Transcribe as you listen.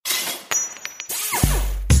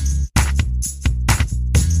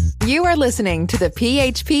You are listening to the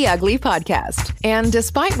PHP Ugly podcast. And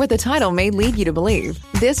despite what the title may lead you to believe,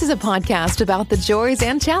 this is a podcast about the joys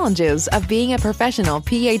and challenges of being a professional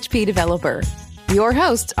PHP developer. Your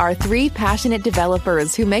hosts are three passionate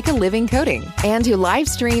developers who make a living coding and who live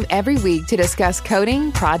stream every week to discuss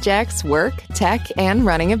coding, projects, work, tech, and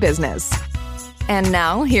running a business. And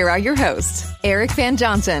now, here are your hosts, Eric Van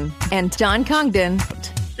Johnson and John Congdon.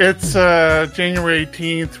 It's January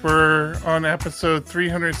 18th. We're on episode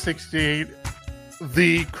 368,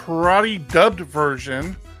 the karate dubbed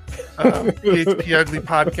version of PHP Ugly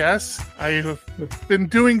podcast. I have been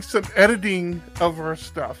doing some editing of our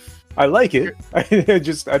stuff. I like it. I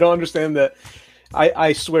don't understand that.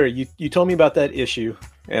 I swear, you told me about that issue,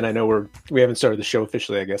 and I know we haven't started the show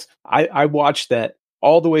officially, I guess. I watched that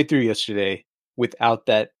all the way through yesterday without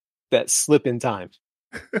that slip in time.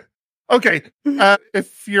 Okay.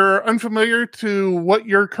 If you're unfamiliar to what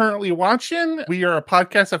you're currently watching, we are a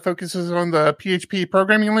podcast that focuses on the PHP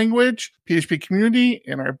programming language, PHP community,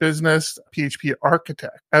 and our business, PHP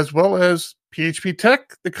Architect, as well as PHP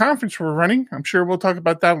Tech, the conference we're running. I'm sure we'll talk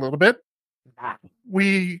about that a little bit.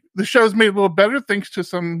 The show's made a little better thanks to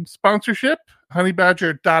some sponsorship,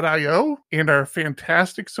 honeybadger.io, and our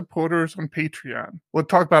fantastic supporters on Patreon. We'll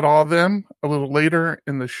talk about all of them a little later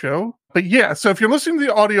in the show. But yeah, so if you're listening to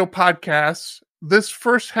the audio podcasts, this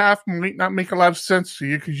first half might not make a lot of sense to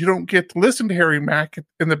you because you don't get to listen to Harry Mack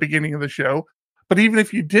in the beginning of the show. But even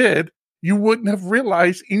if you did, you wouldn't have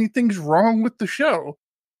realized anything's wrong with the show.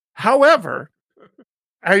 However,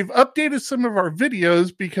 I've updated some of our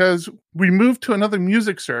videos because we moved to another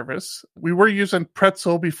music service. We were using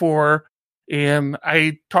Pretzel before, and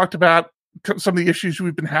I talked about some of the issues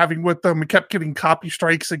we've been having with them. We kept getting copy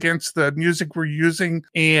strikes against the music we're using,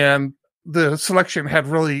 and the selection had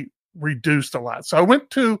really reduced a lot. So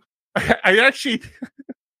I actually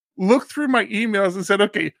looked through my emails and said,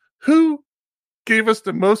 okay, who gave us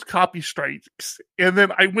the most copy strikes? And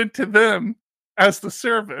then I went to them as the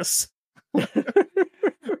service.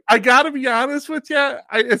 I gotta be honest with you.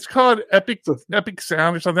 It's called Epic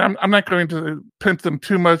Sound or something. I'm not going to pimp them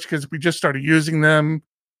too much because we just started using them,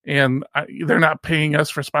 and they're not paying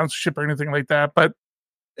us for sponsorship or anything like that. But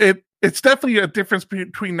it's definitely a difference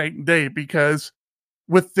between night and day because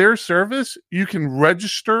with their service, you can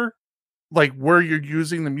register like where you're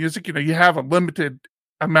using the music. You know, you have a limited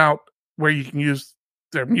amount where you can use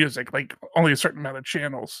their music, like only a certain amount of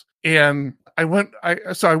channels. And I went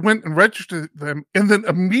and registered them, and then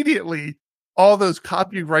immediately all those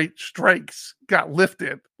copyright strikes got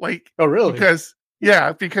lifted. Like, oh really? Because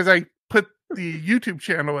I put the YouTube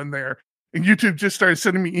channel in there, and YouTube just started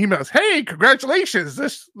sending me emails. Hey, congratulations!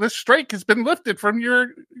 This strike has been lifted from your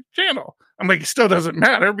channel. I'm like, it still doesn't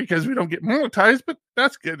matter because we don't get monetized, but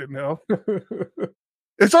that's good to know.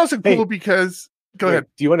 It's also cool because go ahead.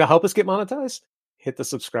 Do you want to help us get monetized? Hit the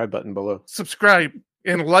subscribe button below. Subscribe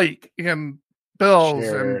and like and bells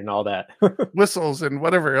and all that. Whistles and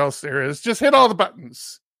whatever else there is. Just hit all the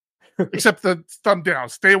buttons. Except the thumb down.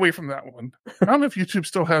 Stay away from that one. I don't know if YouTube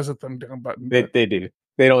still has a thumb down button. They do.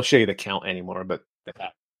 They don't show you the count anymore, but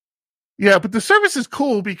that. Yeah, but the service is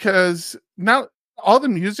cool because now all the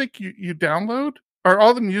music you download or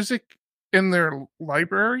all the music in their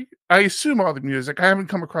library, I assume all the music, I haven't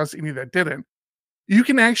come across any that didn't. You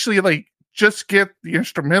can actually just get the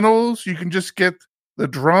instrumentals, you can just get the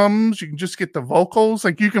drums, you can just get the vocals.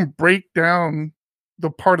 Like you can break down the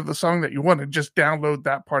part of the song that you want and just download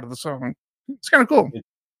that part of the song. It's kind of cool.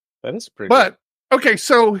 That is pretty But, okay,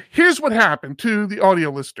 so here's what happened to the audio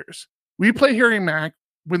listeners. We play Harry Mack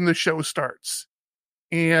when the show starts.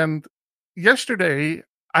 And yesterday,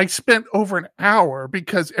 I spent over an hour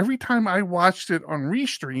because every time I watched it on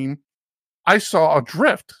Restream, I saw a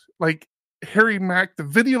drift. Like, Harry Mack, the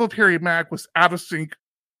video of Harry Mack was out of sync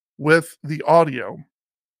with the audio.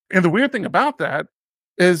 And the weird thing about that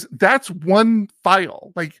is that's one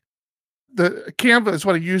file. Like the Canva is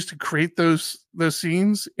what I use to create those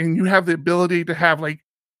scenes. And you have the ability to have like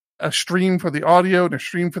a stream for the audio and a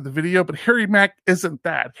stream for the video. But Harry Mack isn't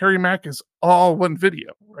that. Harry Mack is all one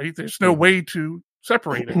video, right? There's no way to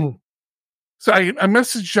separate it. So I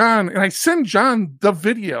messaged John and I sent John the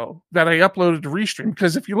video that I uploaded to Restream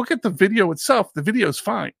because if you look at the video itself, the video is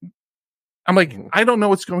fine. I'm like, I don't know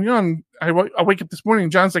what's going on. I wake up this morning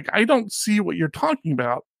and John's like, I don't see what you're talking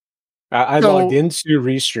about. I logged into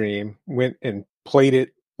Restream, went and played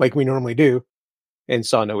it like we normally do and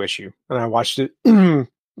saw no issue. And I watched it, from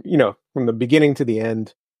the beginning to the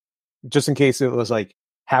end, just in case it was like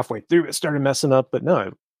halfway through it started messing up. But no,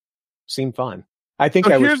 it seemed fine. I think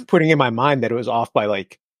I was putting in my mind that it was off by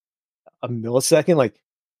like a millisecond, like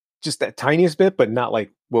just that tiniest bit, but not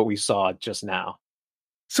like what we saw just now.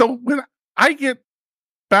 So when I get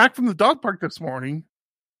back from the dog park this morning,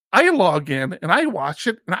 I log in and I watch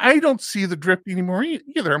it, and I don't see the drift anymore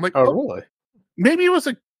either. I'm like, oh, really? Maybe it was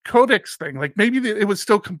a codex thing. Like maybe it was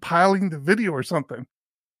still compiling the video or something.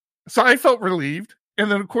 So I felt relieved. And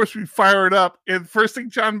then, of course, we fire it up. And first thing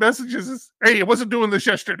John messages is, hey, it wasn't doing this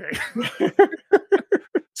yesterday.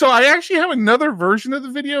 So I actually have another version of the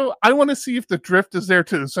video. I want to see if the drift is there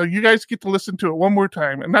too. So you guys get to listen to it one more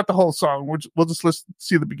time. And not the whole song. We'll just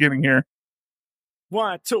see the beginning here.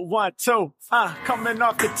 1, 2, 1, 2. Coming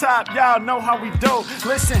off the top, y'all know how we do.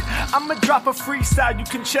 Listen, I'ma drop a freestyle you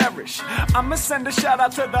can cherish. I'ma send a shout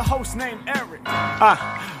out to the host named Eric.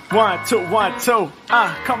 1, 2, 1, 2.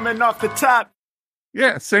 Coming off the top.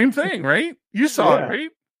 Yeah, same thing, right? You saw it, right?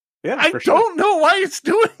 Yeah, I don't know why it's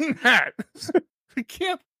doing that. I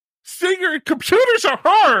can't figure it. Computers are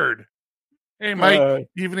hard. Hey, Mike.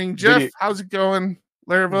 Evening, Jeff. How's it going?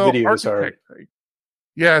 Laravel, video is hard.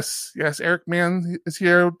 Yes, Eric Mann is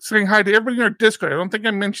here saying hi to everybody in our Discord. I don't think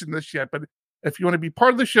I mentioned this yet, but if you want to be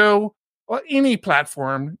part of the show or any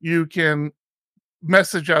platform, you can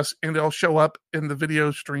message us and it'll show up in the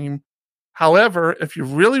video stream. However, if you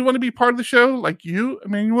really want to be part of the show, like you,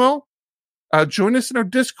 Emmanuel, join us in our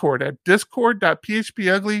Discord at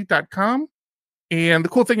discord.phpugly.com. And the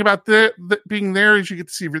cool thing about being there is you get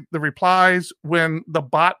to see the replies when the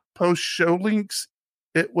bot posts show links.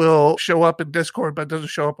 It will show up in Discord, but it doesn't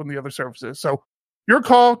show up on the other services. So your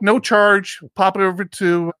call, no charge. Pop it over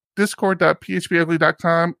to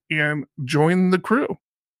discord.phpugly.com and join the crew.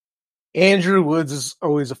 Andrew Woods is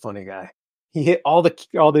always a funny guy. He hit all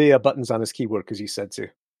the buttons on his keyboard because he said to.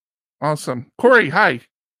 Awesome. Corey, hi.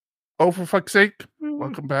 Oh, for fuck's sake.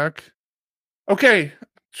 Welcome back. Okay.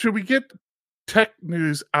 Should we get tech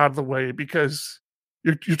news out of the way? Because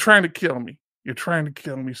you're trying to kill me. You're trying to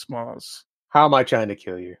kill me, Smalls. How am I trying to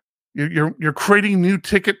kill you? You're creating new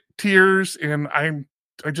ticket tiers, and I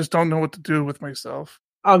just don't know what to do with myself.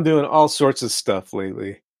 I'm doing all sorts of stuff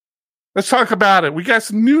lately. Let's talk about it. We got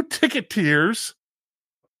some new ticket tiers.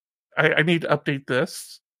 I need to update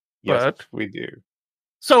this. Yes, but we do.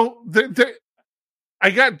 So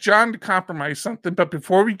I got John to compromise something, but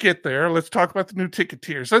before we get there, let's talk about the new ticket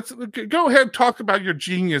tiers. Let's go ahead and talk about your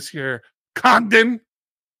genius here, Condon.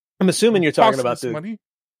 I'm assuming you're talking about the money.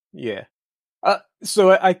 Yeah.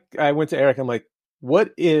 So I went to Eric. I'm like,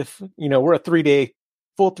 what if, we're a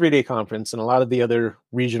full 3-day conference, and a lot of the other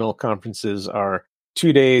regional conferences are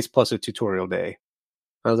 2 days plus a tutorial day.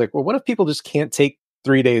 I was like, well, what if people just can't take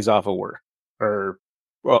 3 days off of work or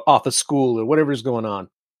off of school or whatever's going on?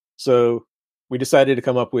 So we decided to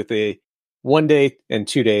come up with a 1 day and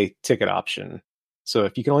 2 day ticket option. So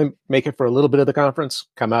if you can only make it for a little bit of the conference,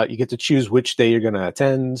 come out, you get to choose which day you're going to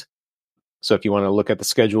attend. So if you want to look at the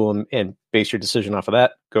schedule and base your decision off of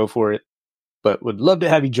that, go for it. But would love to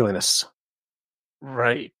have you join us.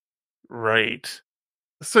 Right.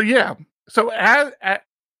 So yeah. So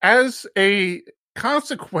as a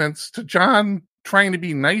consequence to John trying to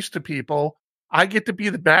be nice to people, I get to be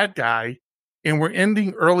the bad guy, and we're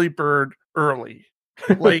ending early bird early,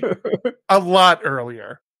 like a lot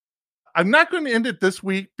earlier. I'm not going to end it this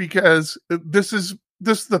week because this is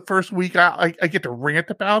the first week I get to rant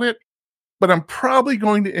about it. But I'm probably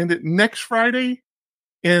going to end it next Friday.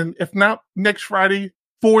 And if not next Friday,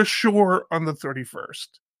 for sure on the 31st.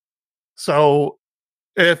 So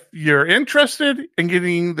if you're interested in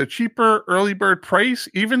getting the cheaper early bird price,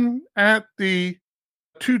 even at the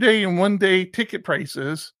 2 day and 1 day ticket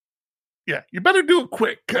prices, yeah, you better do it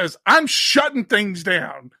quick because I'm shutting things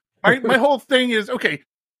down. My whole thing is, okay,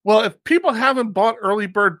 well, if people haven't bought early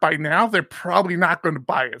bird by now, they're probably not going to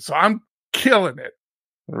buy it. So I'm killing it.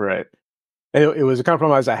 Right. And it was a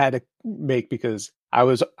compromise I had to make because I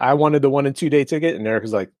wanted the 1 and 2 day ticket, and Eric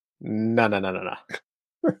was like, no.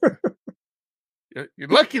 You're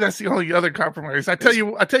lucky that's the only other compromise. I tell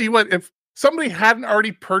you what, if somebody hadn't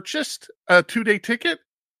already purchased a 2 day ticket,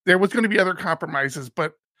 there was going to be other compromises,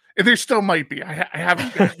 but there still might be. I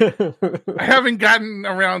haven't gotten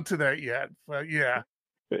around to that yet, but yeah.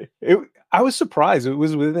 I was surprised. It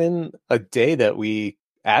was within a day that we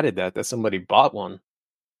added that somebody bought one.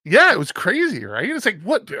 Yeah, it was crazy, right? It's like,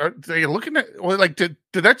 what are they looking at? Or like, did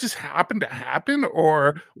that just happen,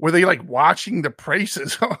 or were they like watching the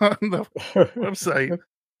prices on the website?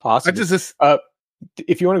 Possibly.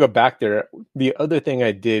 If you want to go back there, the other thing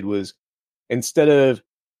I did was instead of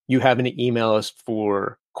you having to email us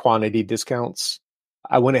for quantity discounts,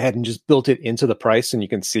 I went ahead and just built it into the price, and you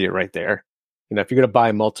can see it right there. If you're going to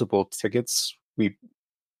buy multiple tickets, we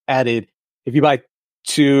added, if you buy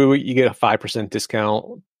 2, you get a 5%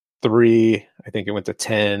 discount. 3, I think it went to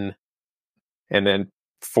 10, and then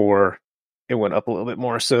 4, it went up a little bit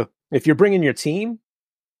more. So if you're bringing your team,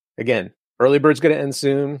 again, early bird's going to end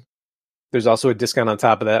soon. There's also a discount on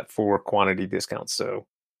top of that for quantity discounts. So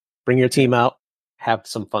bring your team out, have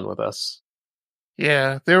some fun with us.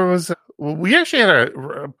 Yeah, we actually had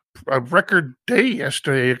a record day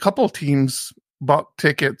yesterday. A couple of teams bought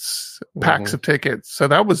tickets, packs of tickets. So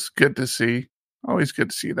that was good to see. Always good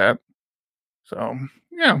to see that. So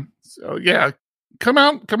yeah, come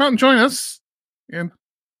out and join us and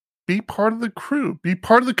be part of the crew, be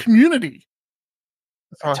part of the community.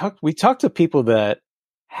 We talked to people that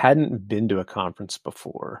hadn't been to a conference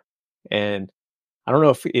before. And I don't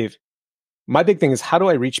know if my big thing is, how do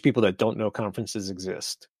I reach people that don't know conferences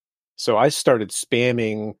exist? So I started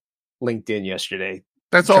spamming LinkedIn yesterday.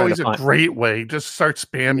 That's always a great way. Just start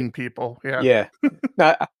spamming people. Yeah.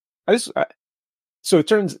 So it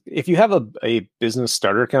turns, if you have a business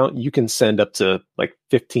starter account, you can send up to like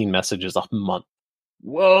 15 messages a month.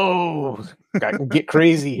 Whoa, I can get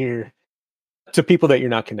crazy here, to people that you're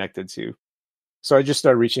not connected to. So I just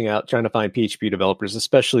started reaching out, trying to find PHP developers,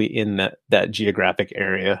 especially in that geographic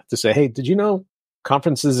area, to say, hey, did you know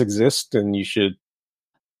conferences exist and you should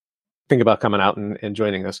think about coming out and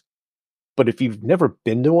joining us? But if you've never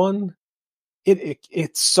been to one,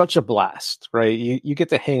 it's such a blast, right? You get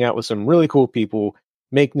to hang out with some really cool people,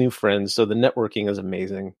 make new friends. So the networking is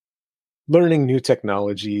amazing. Learning new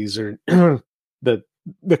technologies or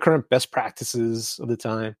the current best practices of the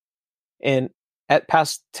time. And at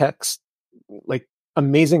Past Techs, like,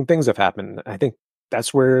 amazing things have happened. I think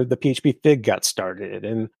that's where the PHP Fig got started.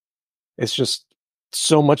 And it's just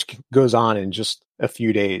so much goes on in just a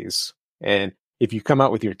few days. And if you come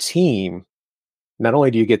out with your team, not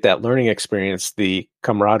only do you get that learning experience, the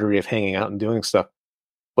camaraderie of hanging out and doing stuff,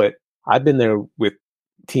 but I've been there with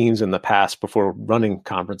teams in the past before running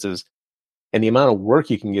conferences, and the amount of work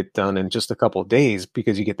you can get done in just a couple of days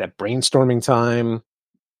because you get that brainstorming time.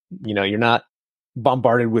 You know, you're not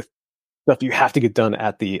bombarded with stuff you have to get done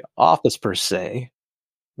at the office per se.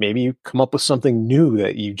 Maybe you come up with something new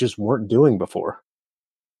that you just weren't doing before.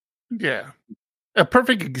 Yeah. A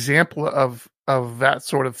perfect example of that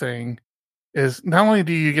sort of thing is, not only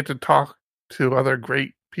do you get to talk to other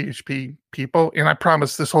great PHP people, and I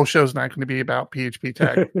promise this whole show is not going to be about PHP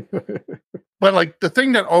tech, but like the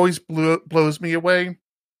thing that always blows me away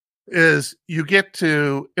is you get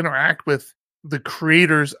to interact with the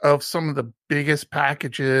creators of some of the biggest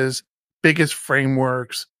packages, biggest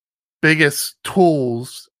frameworks, biggest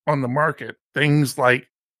tools on the market. Things like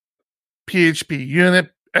PHP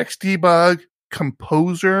Unit, Xdebug,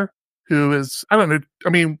 Composer, who is, I don't know, I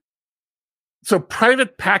mean, so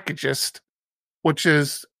Private Packagist, which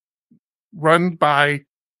is run by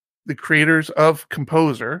the creators of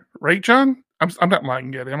Composer, right, John? I'm not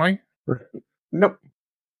lying yet, am I? Nope.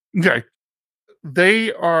 Okay.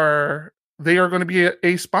 They are going to be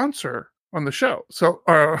a sponsor on the show. So,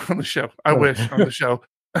 on the show, I wish, on the show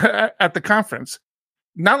at the conference.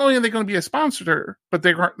 Not only are they going to be a sponsor, but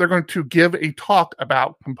they're going to give a talk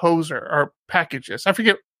about Composer or Packages. I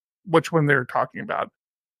forget which one they're talking about,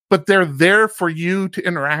 but they're there for you to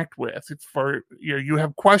interact with. For you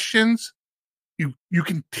have questions, you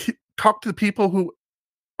can talk to the people who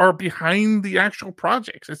are behind the actual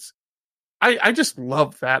projects. I just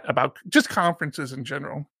love that about just conferences in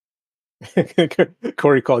general.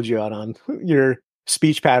 Corey called you out on your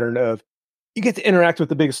speech pattern of, you get to interact with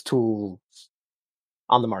the biggest tools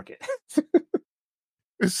on the market.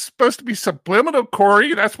 It's supposed to be subliminal,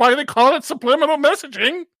 Corey. That's why they call it subliminal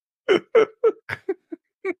messaging.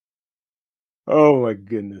 Oh my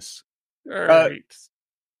goodness. All right.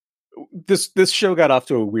 This show got off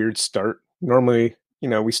to a weird start. Normally,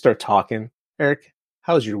 we start talking. Eric,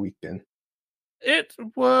 how's your week been? It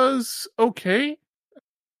was okay.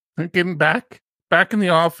 Getting back in the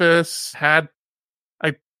office.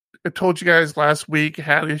 I told you guys last week,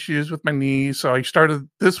 had issues with my knee, so I started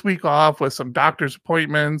this week off with some doctor's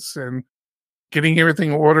appointments and getting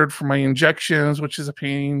everything ordered for my injections, which is a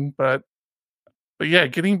pain. But yeah,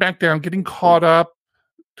 getting back down, getting caught up,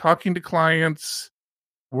 talking to clients.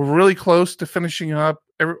 We're really close to finishing up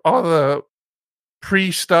all the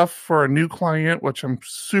pre-stuff for a new client, which I'm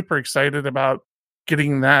super excited about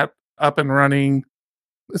getting that up and running.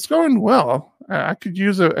 It's going well. I could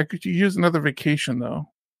use another vacation though.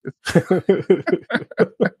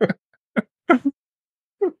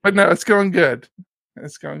 But no, it's going good.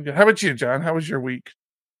 It's going good. How about you, John? How was your week?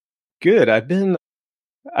 Good. I've been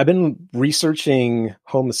researching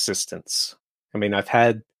home assistants. I mean, I've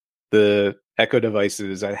had the Echo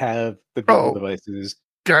devices. I have the Google devices.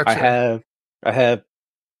 Gotcha. I have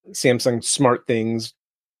Samsung Smart Things,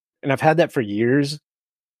 and I've had that for years,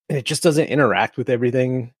 and it just doesn't interact with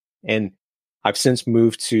everything. And I've since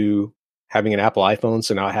moved to having an Apple iPhone,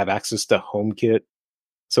 so now I have access to HomeKit.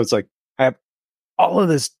 So it's like I have all of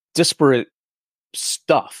this disparate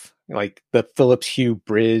stuff, like the Philips Hue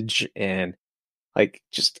bridge, and like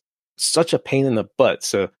just such a pain in the butt.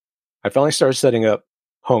 So I finally started setting up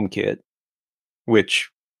HomeKit, which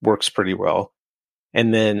works pretty well.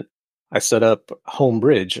 And then I set up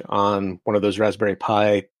Homebridge on one of those Raspberry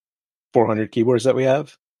Pi 400 keyboards that we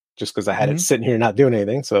have, just because I had it sitting here not doing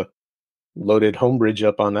anything. So loaded Homebridge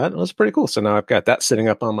up on that. It was pretty cool. So now I've got that sitting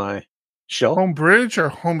up on my shelf. Homebridge or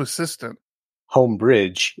Home Assistant?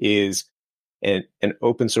 Homebridge is an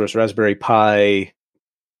open source Raspberry Pi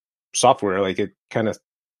software. Like it kind of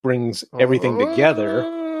brings everything together.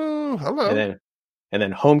 Hello. And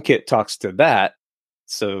then HomeKit talks to that.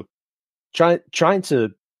 So trying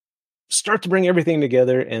to start to bring everything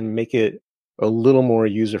together and make it a little more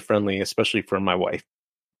user friendly, especially for my wife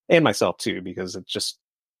and myself too, because it just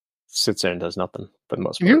sits there and does nothing for the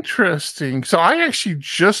most part. Interesting. So I actually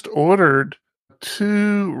just ordered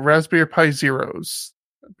 2 Raspberry Pi Zeros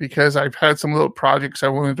because I've had some little projects I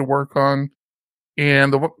wanted to work on,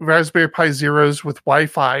 and the Raspberry Pi Zeros with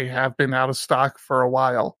Wi-Fi have been out of stock for a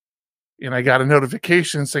while. And I got a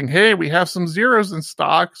notification saying, hey, we have some Zeros in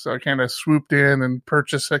stock. So I kind of swooped in and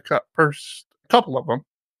purchased a couple of them.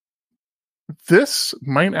 This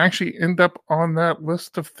might actually end up on that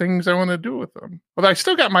list of things I want to do with them. But I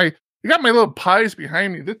still got my little pies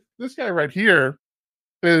behind me. This guy right here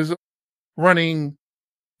is running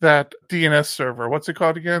that DNS server. What's it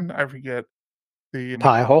called again? I forget. The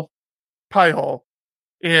Pi-hole.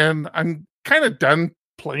 And I'm kind of done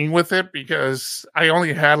playing with it because I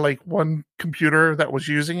only had like one computer that was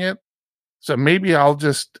using it. So maybe I'll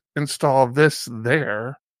just install this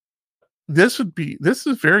there. This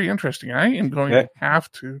is very interesting. I am going to have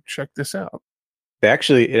to check this out.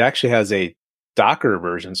 It actually has a Docker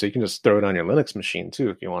version, so you can just throw it on your Linux machine too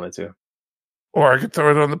if you wanted to. Or I could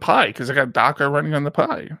throw it on the Pi because I got Docker running on the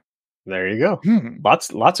Pi. There you go.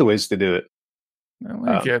 Lots of ways to do it. I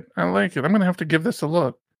like it. I'm going to have to give this a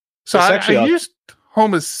look. So I used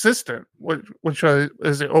Home Assistant, which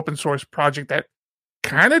is an open source project that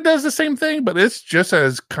kind of does the same thing, but it's just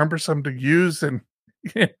as cumbersome to use and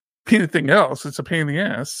anything else. It's a pain in the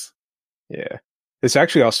ass. Yeah. This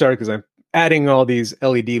actually all started because I'm adding all these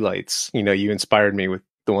LED lights. You inspired me with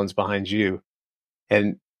the ones behind you.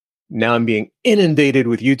 And now I'm being inundated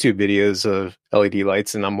with YouTube videos of LED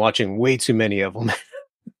lights, and I'm watching way too many of them.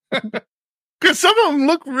 Because some of them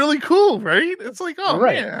look really cool, right? It's like,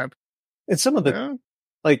 man. And some of the,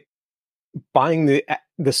 like, buying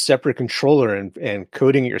the separate controller and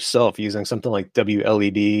coding it yourself using something like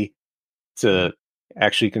WLED to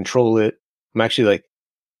actually control it. I'm actually like,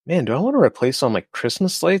 man, do I want to replace all my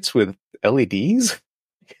Christmas lights with LEDs?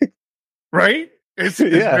 Right? It's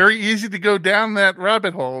very easy to go down that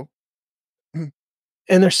rabbit hole.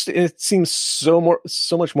 And it seems so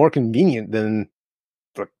much more convenient than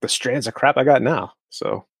the strands of crap I got now.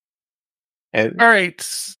 So, and all right,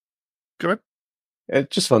 good.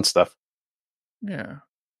 It's just fun stuff. Yeah.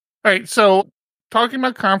 All right. So, talking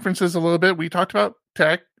about conferences a little bit, we talked about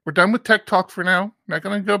tech. We're done with tech talk for now. Not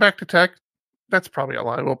going to go back to tech. That's probably a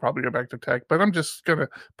lie. We'll probably go back to tech, but I'm just going to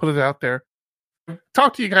put it out there.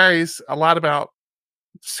 Talk to you guys a lot about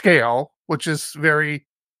Scale, which is very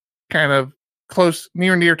kind of close,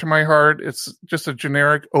 near to my heart. It's just a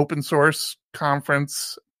generic open source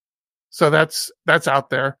conference. So that's out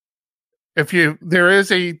there. There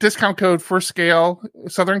is a discount code for Scale,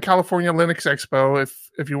 Southern California Linux Expo.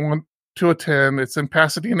 If you want to attend, it's in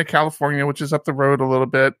Pasadena, California, which is up the road a little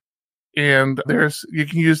bit. And you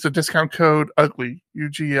can use the discount code Ugly,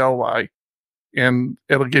 UGLY, and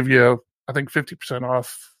it'll give you, I think, 50%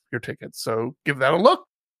 off your ticket. So give that a look.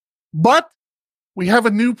 But we have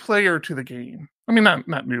a new player to the game. I mean,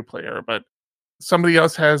 not new player, but somebody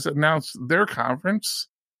else has announced their conference,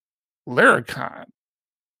 Laracon.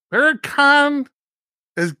 Laracon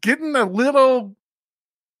is getting a little,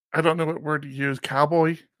 I don't know what word to use,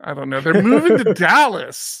 cowboy. I don't know. They're moving to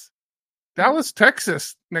Dallas,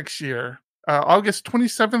 Texas next year, August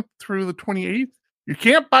 27th through the 28th. You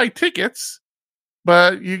can't buy tickets,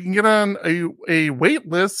 but you can get on a wait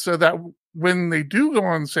list so that when they do go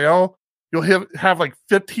on sale, you'll have like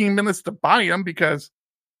 15 minutes to buy them because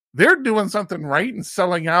they're doing something right and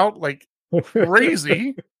selling out like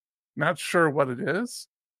crazy. Not sure what it is,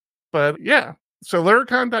 but yeah. So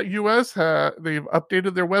Laracon.us, they've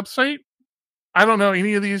updated their website. I don't know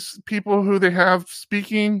any of these people who they have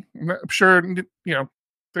speaking. I'm sure,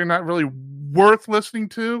 they're not really worth listening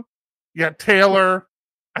to. You got Taylor.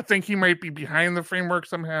 I think he might be behind the framework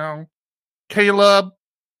somehow. Caleb.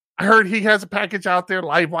 I heard he has a package out there,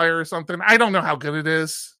 Livewire or something. I don't know how good it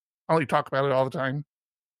is. I only talk about it all the time.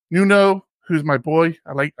 Nuno, who's my boy.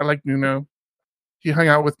 I like Nuno. He hung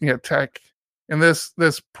out with me at Tech. And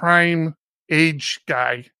this prime age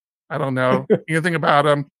guy, I don't know anything about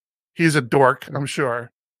him. He's a dork, I'm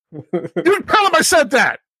sure. You tell him I said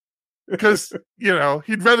that. Because,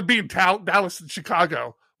 he'd rather be in Dallas than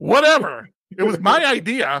Chicago. Whatever. It was my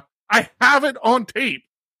idea. I have it on tape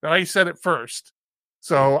that I said it first.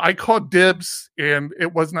 So I called dibs, and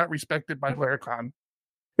it was not respected by Laricon.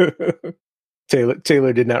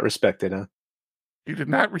 Taylor did not respect it, huh? He did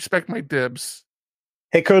not respect my dibs.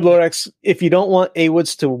 Hey, Code Lorex, if you don't want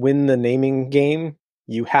A-Woods to win the naming game,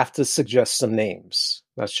 you have to suggest some names.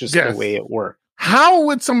 That's just the way it works. How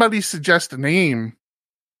would somebody suggest a name,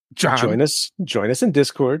 John? Join us in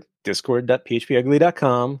Discord,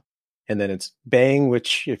 discord.phpugly.com. And then it's bang,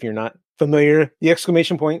 which, if you're not familiar, the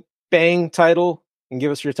exclamation point, bang title, and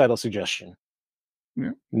give us your title suggestion.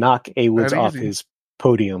 Yeah. Knock A-Woods off his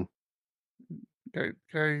podium.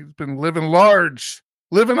 Guy's been living large,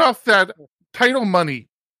 living off that title money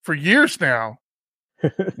for years now.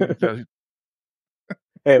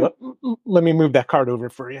 Hey, let me move that card over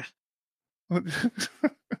for you.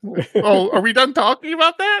 Oh, are we done talking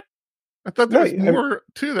about that? I thought there was more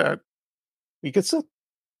to that. We could still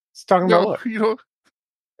talking about what?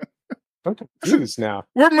 I'm confused now.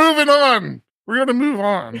 We're moving on. We're going to move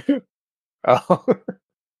on. Oh,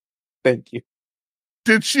 thank you.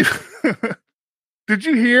 Did you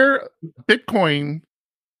hear Bitcoin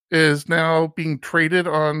is now being traded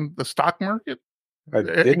on the stock market? I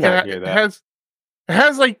did not hear that. It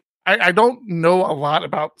has like, I don't know a lot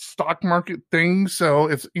about stock market things. So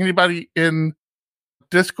if anybody in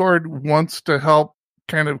Discord wants to help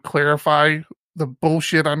kind of clarify the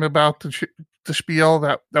bullshit I'm about to spiel,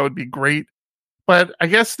 that would be great. But I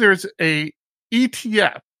guess there's a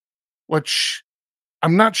ETF, which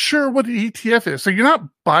I'm not sure what an ETF is. So you're not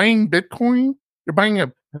buying Bitcoin. You're buying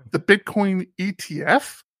the Bitcoin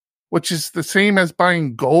ETF, which is the same as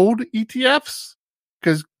buying gold ETFs,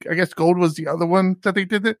 because I guess gold was the other one that they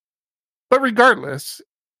did it. But regardless,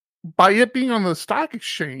 by it being on the stock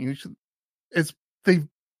exchange,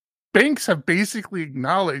 banks have basically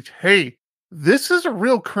acknowledged, hey, this is a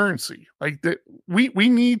real currency. Like that, we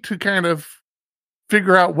need to kind of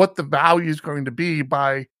figure out what the value is going to be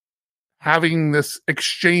by having this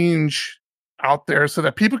exchange out there, so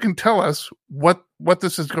that people can tell us what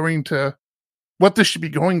this is what this should be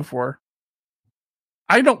going for.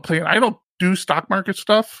 I don't do stock market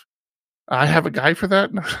stuff. I have a guy for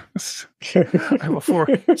that. I have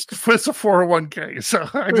it's a 401k, so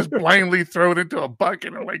I just blindly throw it into a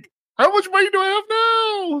bucket. I'm like, how much money do I have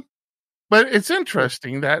now? But it's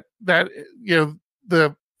interesting that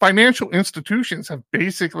the financial institutions have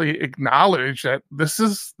basically acknowledged that this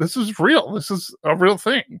is real. This is a real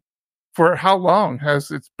thing. For how long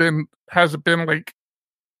has it been like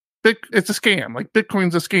it's a scam? Like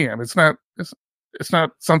Bitcoin's a scam. It's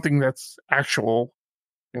not something that's actual.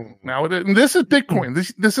 Now it is. And this is Bitcoin.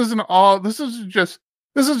 This isn't all. This is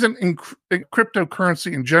in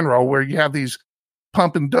cryptocurrency in general, where you have these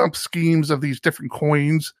pump and dump schemes of these different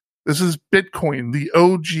coins. This is Bitcoin, the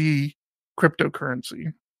OG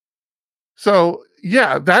cryptocurrency. So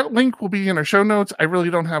yeah, that link will be in our show notes. I really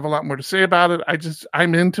don't have a lot more to say about it.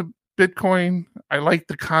 I'm into Bitcoin. I like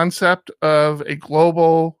the concept of a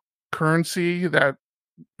global currency that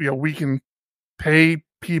we can pay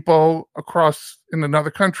people across in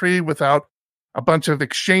another country without a bunch of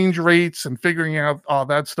exchange rates and figuring out all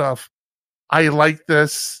that stuff. I like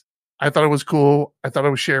this. I thought it was cool. I thought I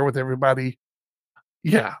would share with everybody.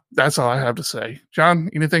 Yeah, that's all I have to say. John,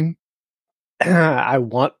 anything? I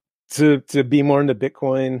want to be more into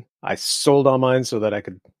Bitcoin. I sold all mine so that I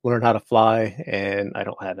could learn how to fly, and I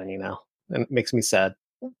don't have any now. And it makes me sad.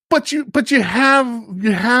 But you have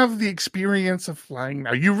the experience of flying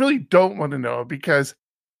now. You really don't want to know, because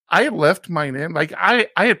I left mine in. Like I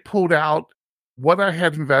had pulled out what I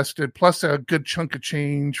had invested plus a good chunk of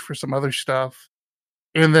change for some other stuff.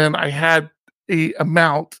 And then I had a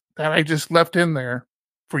amount that I just left in there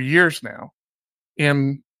for years now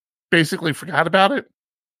and basically forgot about it.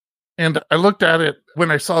 And I looked at it when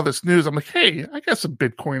I saw this news. I'm like, hey, I got some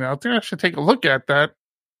Bitcoin out there. I should take a look at that.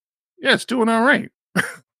 Yeah, it's doing all right.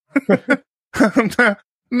 I'm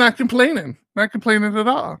not complaining. Not complaining at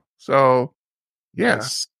all. So,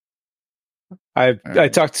 yes. I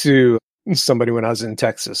talked to somebody when I was in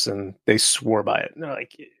Texas, and they swore by it. And they're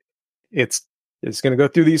like, it's going to go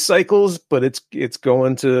through these cycles, but it's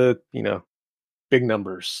going to, big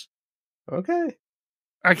numbers. Okay.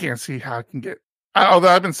 I can't see how I can get, although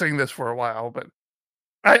I've been saying this for a while, but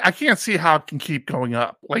I can't see how it can keep going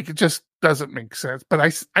up. Like, it just doesn't make sense. But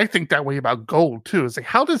I think that way about gold too. It's like,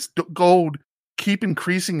 how does gold keep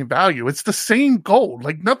increasing in value? It's the same gold.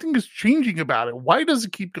 Like, nothing is changing about it. Why does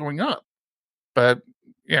it keep going up? But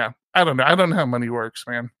yeah, I don't know. I don't know how money works,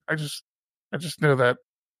 man. I just know that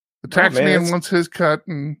the tax man wants his cut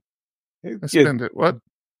and spend it. What?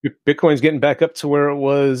 Bitcoin's getting back up to where it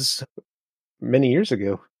was many years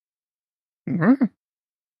ago. Mm-hmm.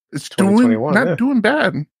 It's doing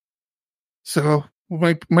bad. So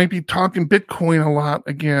we might be talking Bitcoin a lot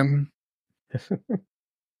again.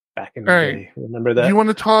 Back in the day, remember that? Do you want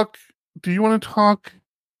to talk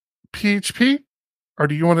PHP, or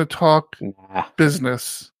do you want to talk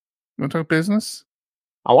business? You want to talk business?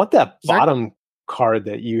 I want that bottom card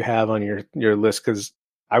that you have on your list, because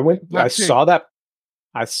I saw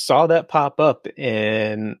that pop up,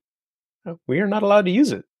 and we are not allowed to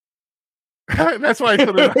use it. That's why I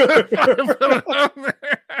put it on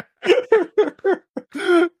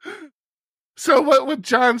there. So what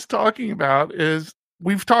John's talking about is,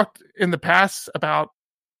 we've talked in the past about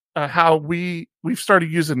how we've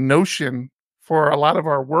started using Notion for a lot of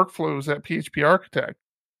our workflows at PHP Architect.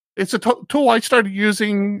 It's a tool I started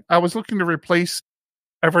using. I was looking to replace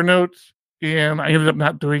Evernote, and I ended up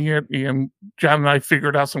not doing it. And John and I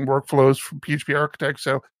figured out some workflows from PHP Architect,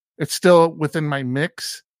 so it's still within my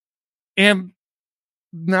mix. And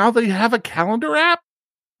now they have a calendar app,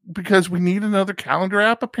 because we need another calendar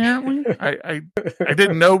app, apparently. I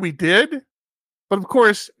didn't know we did. But of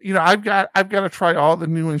course, I've got to try all the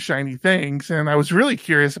new and shiny things. And I was really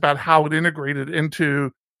curious about how it integrated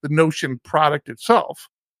into the Notion product itself.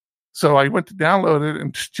 So I went to download it,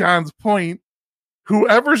 and to John's point,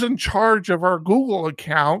 whoever's in charge of our Google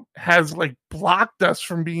account has blocked us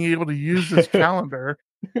from being able to use this calendar.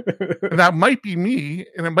 And that might be me,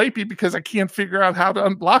 and it might be because I can't figure out how to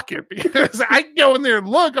unblock it, because I go in there and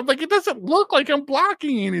look. I'm like, it doesn't look like I'm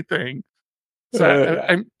blocking anything. So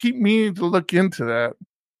I keep meaning to look into that.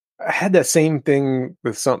 I had that same thing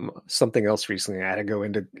with something else recently. I had to go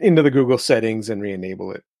into the Google settings and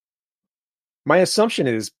re-enable it. My assumption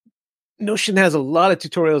is Notion has a lot of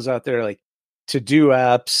tutorials out there, like to-do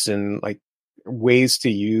apps and ways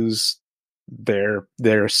to use their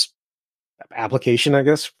application, I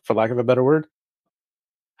guess, for lack of a better word.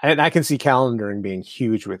 And I can see calendaring being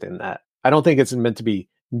huge within that. I don't think it's meant to be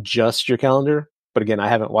just your calendar, but again, I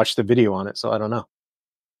haven't watched the video on it, so I don't know.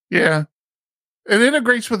 Yeah. It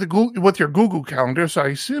integrates with your Google Calendar, so I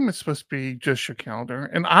assume it's supposed to be just your calendar.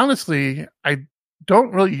 And honestly, I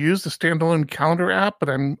don't really use the standalone calendar app, but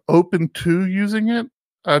I'm open to using it,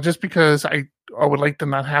 just because I would like to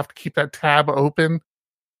not have to keep that tab open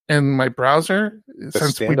in my browser,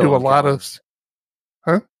 since we do a lot of...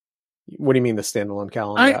 Huh? What do you mean the standalone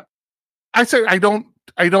calendar app? I said I don't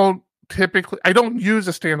use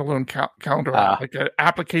a standalone calendar app, like an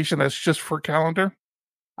application that's just for calendar.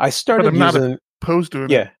 I started using... opposed to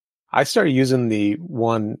it. Yeah, I started using the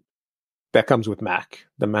one that comes with Mac,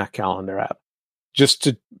 the Mac calendar app, just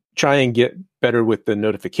to try and get better with the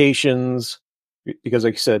notifications, because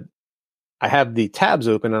like you said, I have the tabs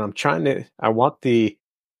open and I want the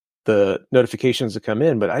notifications to come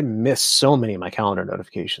in, but I miss so many of my calendar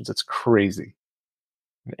notifications. It's crazy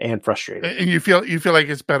and frustrating. And you feel like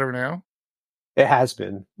it's better now? It has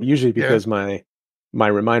been, usually because my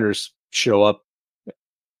reminders show up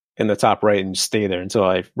in the top right and stay there until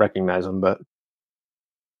I recognize them. But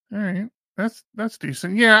all right, that's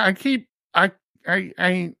decent. Yeah,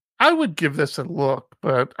 I would give this a look,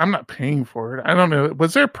 but I'm not paying for it. I don't know.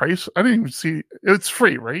 Was there a price? I didn't even see. It's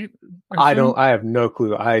free, right? I have no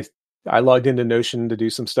clue. I logged into Notion to do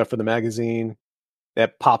some stuff for the magazine.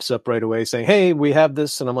 That pops up right away saying, "Hey, we have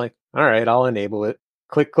this," and I'm like, "All right, I'll enable it."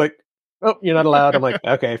 Click. Oh, you're not allowed. I'm like,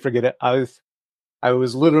 okay, forget it. I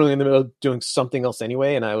was literally in the middle of doing something else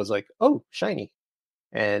anyway, and I was like, "Oh, shiny!"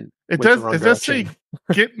 And it does say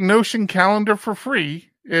get Notion Calendar for free.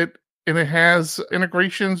 It has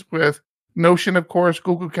integrations with Notion, of course,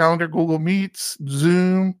 Google Calendar, Google Meets,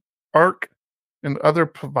 Zoom, Arc, and other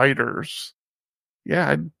providers. Yeah,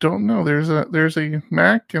 I don't know. There's a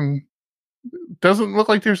Mac, and it doesn't look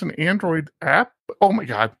like there's an Android app. Oh my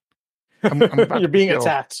God, I'm you're being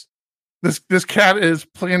attacked. This cat is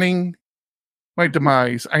planning my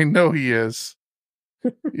demise. I know he is.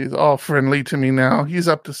 He's all friendly to me now. He's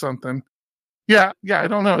up to something. Yeah. I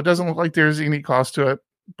don't know. It doesn't look like there's any cost to it,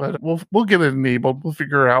 but we'll get it enabled. We'll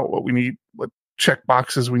figure out what we need, what check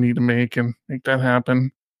boxes we need to make, and make that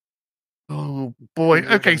happen. Oh boy.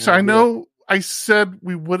 Okay, so I know I said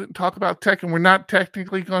we wouldn't talk about tech, and we're not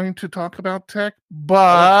technically going to talk about tech,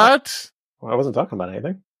 but I wasn't talking about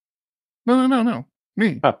anything. No.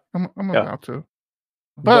 Me. I'm about to.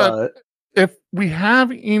 But if we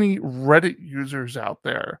have any Reddit users out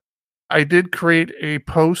there, I did create a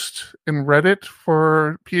post in Reddit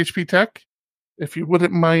for PHP Tech. If you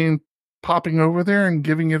wouldn't mind popping over there and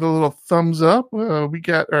giving it a little thumbs up, we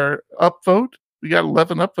got our upvote. We got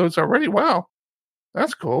 11 upvotes already. Wow,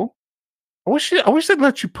 that's cool. I wish they'd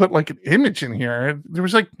let you put like an image in here. There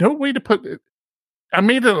was like no way to put it. I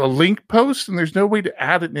made it a link post and there's no way to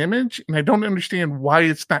add an image. And I don't understand why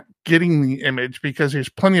it's not getting the image, because there's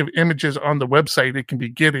plenty of images on the website it can be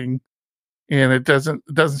getting. And it doesn't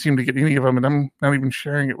seem to get any of them. And I'm not even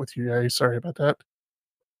sharing it with you guys. Sorry about that.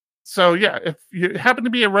 So yeah, if you happen to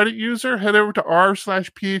be a Reddit user, head over to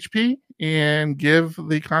r/PHP and give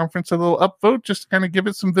the conference a little upvote, just to kind of give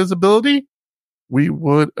it some visibility. We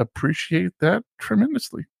would appreciate that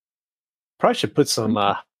tremendously. Probably should put some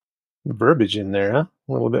verbiage in there, huh?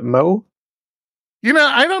 A little bit mo.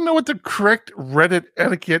 I don't know what the correct Reddit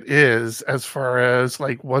etiquette is as far as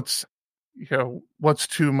like what's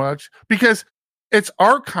too much, because it's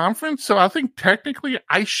our conference. So I think technically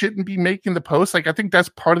I shouldn't be making the post. Like, I think that's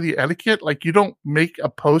part of the etiquette. Like, you don't make a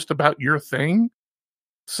post about your thing.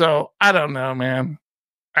 So I don't know, man.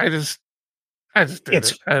 I just did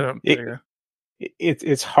it. I don't care.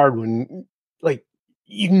 It's hard when like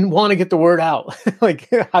you want to get the word out. Like,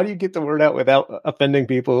 how do you get the word out without offending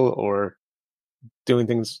people or doing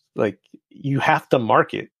things? Like, you have to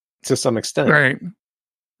market to some extent.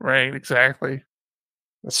 Right, exactly.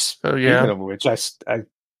 So yeah, of which I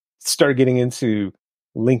started getting into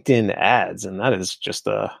LinkedIn ads, and that is just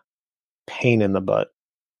a pain in the butt.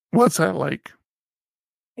 What's that like?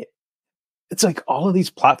 It's like all of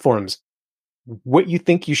these platforms, what you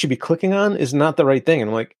think you should be clicking on is not the right thing.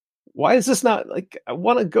 And I'm like, why is this not like, I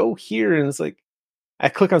want to go here. And it's like, I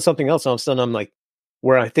click on something else. And all of a sudden I'm like,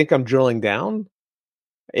 where I think I'm drilling down,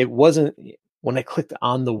 it wasn't when I clicked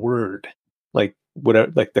on the word, like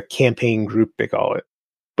whatever, like the campaign group, they call it.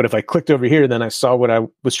 But if I clicked over here, then I saw what I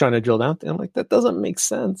was trying to drill down to. I'm like, that doesn't make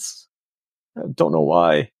sense. I don't know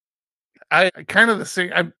why. I kind of the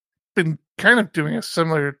same. I've been kind of doing a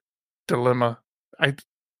similar dilemma. I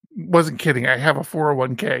wasn't kidding. I have a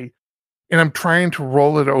 401k and I'm trying to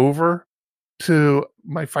roll it over to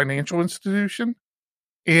my financial institution.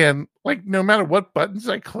 And like, no matter what buttons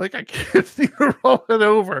I click, I can't seem to roll it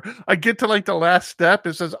over. I get to like the last step.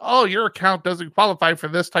 It says, oh, your account doesn't qualify for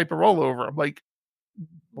this type of rollover. I'm like,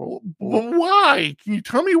 well, why? Can you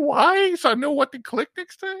tell me why? So I know what to click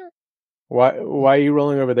next time? Why are you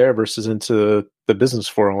rolling over there versus into the business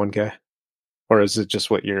 401k? Or is it just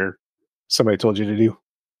what somebody told you to do?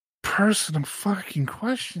 Personal fucking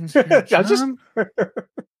questions here, John.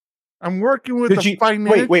 I'm working with a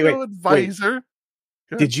financial advisor.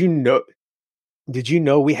 Wait. Did you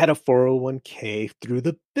know we had a 401k through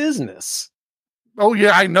the business? Oh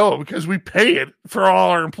yeah, I know, because we pay it for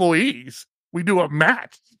all our employees. We do a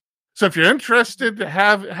match. So if you're interested to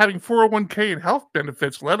having 401k and health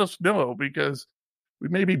benefits, let us know, because we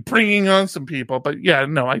may be bringing on some people. But yeah,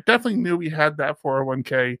 no, I definitely knew we had that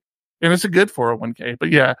 401k, and it's a good 401k.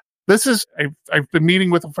 But yeah, I've been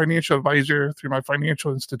meeting with a financial advisor through my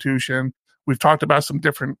financial institution. We've talked about some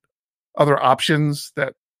different other options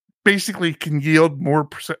that basically can yield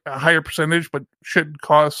a higher percentage, but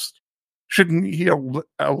shouldn't yield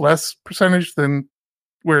a less percentage than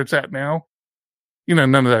where it's at now.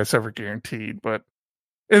 None of that's ever guaranteed, and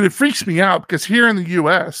it freaks me out because here in the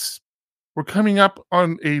US, we're coming up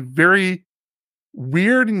on a very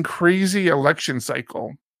weird and crazy election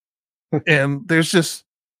cycle. And there's just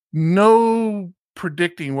no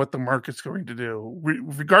predicting what the market's going to do,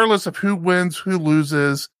 regardless of who wins, who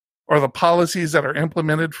loses, or the policies that are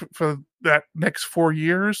implemented for that next 4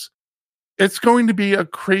 years. It's going to be a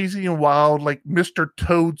crazy and wild, like Mr.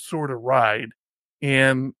 Toad sort of ride.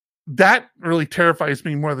 And that really terrifies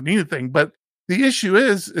me more than anything. But the issue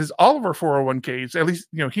is all of our 401ks, at least,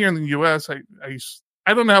 here in the US, I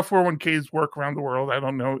don't know how 401ks work around the world. I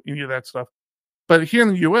don't know any of that stuff. But here in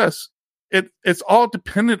the US, it's all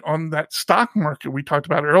dependent on that stock market we talked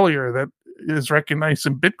about earlier that is recognized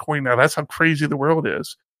in Bitcoin now. That's how crazy the world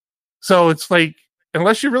is. So it's like,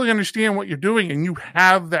 unless you really understand what you're doing and you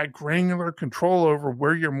have that granular control over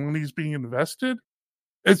where your money's being invested,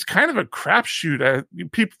 it's kind of a crapshoot.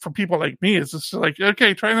 For people like me, it's just like,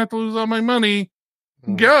 okay, try not to lose all my money.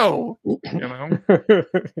 Go,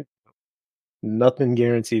 Nothing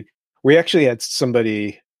guaranteed. We actually had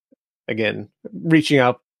somebody, again, reaching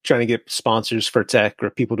out, trying to get sponsors for tech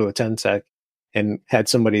or people to attend tech, and had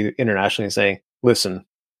somebody internationally saying, listen,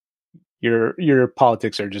 your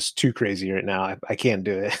politics are just too crazy right now. I can't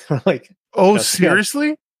do it. Like, oh,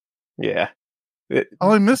 seriously? Yeah.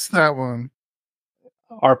 I missed that one.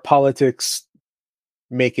 Our politics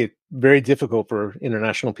make it very difficult for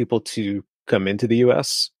international people to come into the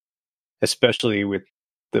US, especially with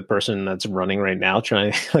the person that's running right now,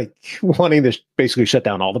 trying like wanting to basically shut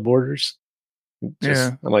down all the borders.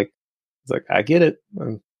 I'm like, it's like, I get it.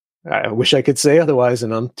 I wish I could say otherwise,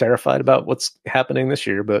 and I'm terrified about what's happening this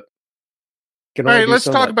year, but all right, let's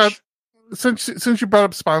talk about, since you brought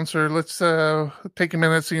up sponsor, let's take a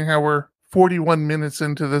minute, seeing how we're 41 minutes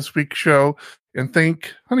into this week's show, and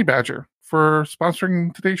thank Honey Badger for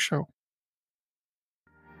sponsoring today's show.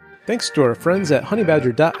 Thanks to our friends at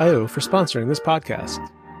honeybadger.io for sponsoring this podcast.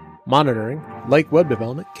 Monitoring, like web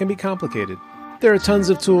development, can be complicated. There are tons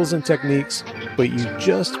of tools and techniques, but you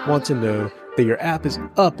just want to know that your app is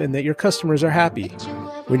up and that your customers are happy.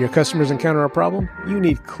 When your customers encounter a problem, you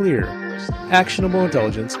need clear, actionable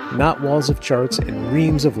intelligence, not walls of charts and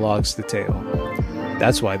reams of logs to tail.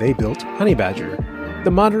 That's why they built Honey Badger,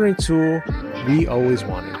 the monitoring tool we always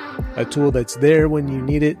wanted. A tool that's there when you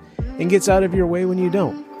need it and gets out of your way when you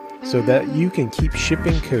don't, so that you can keep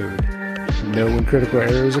shipping code, know when critical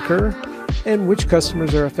errors occur, and which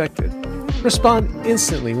customers are affected. Respond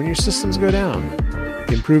instantly when your systems go down.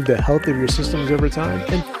 Improve the health of your systems over time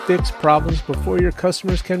and fix problems before your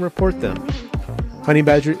customers can report them. Honey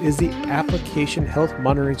Badger is the application health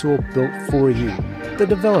monitoring tool built for you, the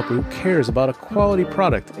developer who cares about a quality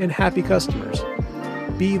product and happy customers.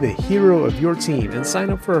 Be the hero of your team and sign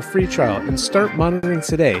up for a free trial and start monitoring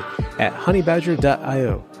today at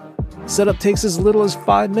honeybadger.io. Setup takes as little as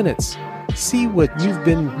 5 minutes. See what you've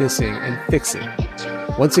been missing and fix it.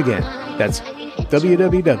 Once again, that's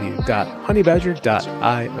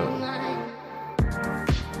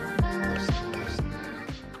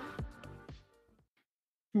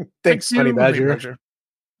www.honeybadger.io. Thanks, Honey Badger.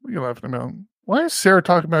 What are you laughing about? Why is Sarah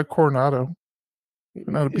talking about Coronado?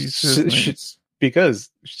 Because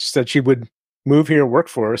she said she would move here and work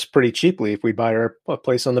for us pretty cheaply if we buy her a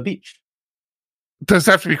place on the beach. Does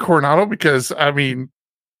it have to be Coronado? Because, I mean,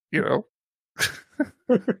 you know.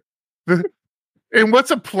 And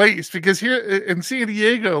what's a place? Because here in San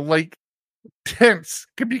Diego, like, tents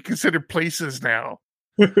can be considered places now.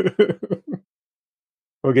 We'll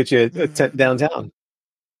get you a tent downtown.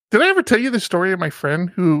 Did I ever tell you the story of my friend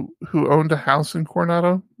who owned a house in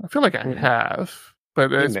Coronado? I feel like I have,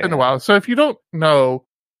 but it's been a while. So if you don't know,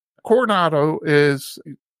 Coronado it's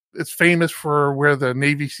famous for where the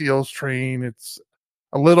Navy SEALs train. It's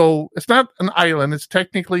not an island. It's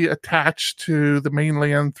technically attached to the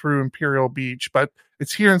mainland through Imperial Beach, but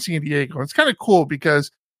it's here in San Diego. It's kind of cool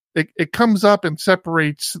because it comes up and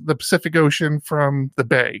separates the Pacific Ocean from the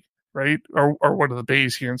bay, right? Or one of the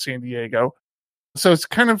bays here in San Diego. So it's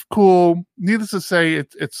kind of cool. Needless to say,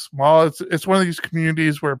 it's small. It's one of these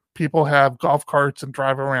communities where people have golf carts and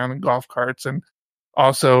drive around in golf carts, and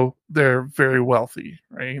also they're very wealthy,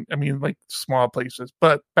 right? I mean, like small places.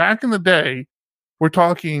 But back in the day, we're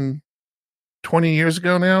talking 20 years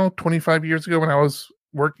ago now, 25 years ago, when I was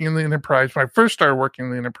working in the enterprise, when I first started working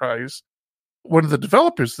in the enterprise, one of the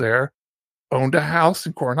developers there owned a house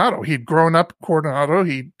in Coronado. He'd grown up in Coronado.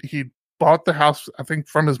 He bought the house, I think,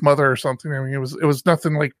 from his mother or something. I mean, it was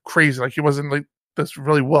nothing like crazy. Like, he wasn't like this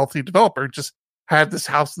really wealthy developer. Just had this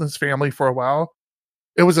house in his family for a while.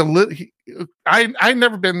 It was I'd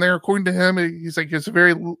never been there. According to him, he's like, it's a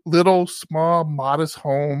very little, small, modest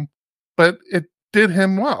home, but it did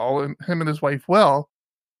him well, and him and his wife well.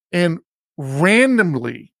 And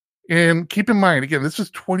randomly, and keep in mind, again, this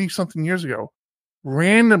is 20 something years ago,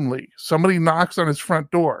 randomly, somebody knocks on his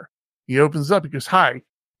front door. He opens up. He goes, "Hi,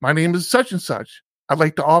 my name is such and such. I'd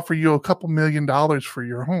like to offer you $2 million for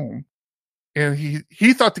your home." And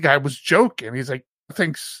he thought the guy was joking. He's like,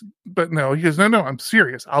 "Thanks." But no, he goes, no, I'm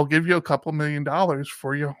serious. I'll give you $2 million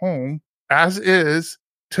for your home as is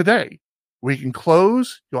today. We can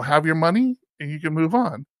close. You'll have your money and you can move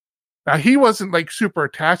on. Now, he wasn't like super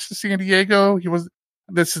attached to San Diego.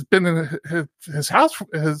 This has been in his house.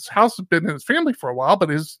 His house has been in his family for a while,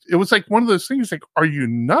 but it was like one of those things like, are you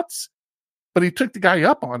nuts? But he took the guy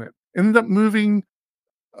up on it. Ended up moving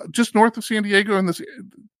just north of San Diego in this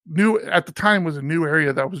at the time was a new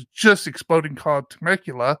area that was just exploding called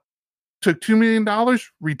Temecula. Took $2 million,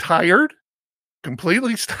 retired,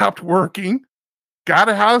 completely stopped working, got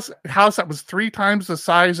a house that was 3 times the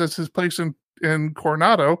size as his place in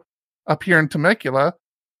Coronado up here in Temecula.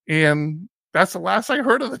 And that's the last I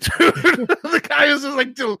heard of the dude. The guy is just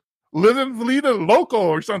like lead a local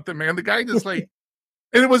or something, man. The guy just like,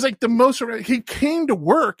 and it was like the most, he came to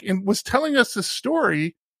work and was telling us this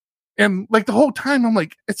story. And like the whole time I'm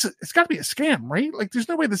like, it's gotta be a scam, right? Like there's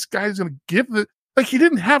no way this guy's going to give like he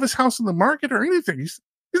didn't have his house in the market or anything. He's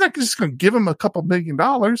not just going to give him $2 million.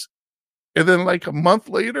 And then like a month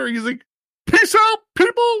later, he's like peace out,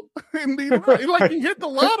 people. And he hit the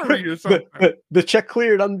lottery or something. The check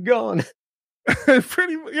cleared. I'm gone.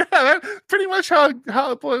 pretty much how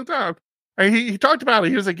it boiled down. And he talked about it.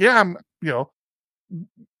 He was like, yeah,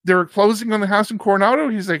 they were closing on the house in Coronado.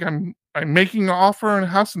 He's like, I'm making an offer on a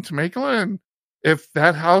house in Temecula, and if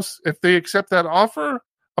they accept that offer,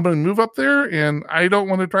 I'm going to move up there, and I don't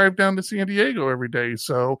want to drive down to San Diego every day.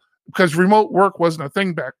 So, because remote work wasn't a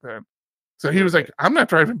thing back then. So he was like, I'm not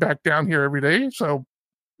driving back down here every day. So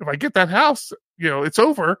if I get that house, it's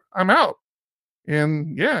over. I'm out.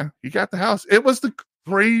 And yeah, he got the house. It was the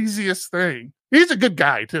craziest thing. He's a good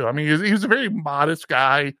guy too. I mean, he was a very modest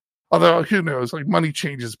guy. Although who knows, like money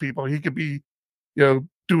changes people. He could be,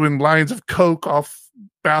 doing lines of coke off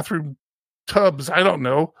bathroom tubs. I don't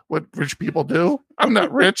know what rich people do. I'm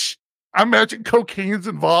not rich. I imagine cocaine's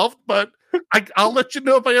involved, but I'll let you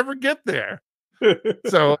know if I ever get there.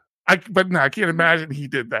 So I can't imagine he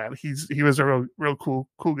did that. He was a real cool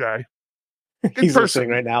guy. He's listening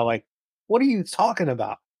right now, like, what are you talking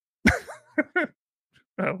about?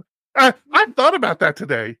 No. I thought about that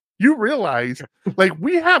today. You realize, like,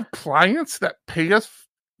 we have clients that pay us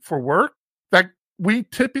for work that we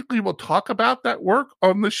typically will talk about that work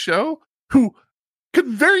on the show who could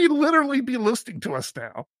very literally be listening to us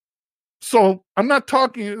now. So I'm only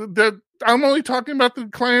talking about the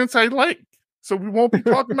clients I like. So we won't be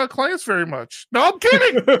talking about clients very much. No, I'm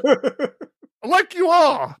kidding. I like you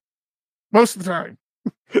all most of the time.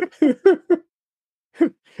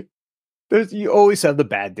 You always have the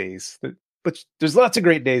bad days, but there's lots of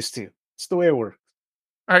great days too. It's the way it works.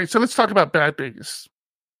 All right, so let's talk about bad days.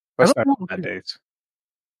 Bad days.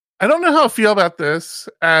 I don't know how I feel about this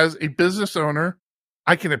as a business owner.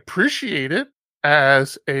 I can appreciate it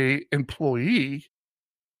as a employee.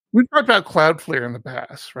 We've talked about Cloudflare in the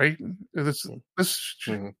past, right? This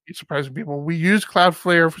surprising people. We use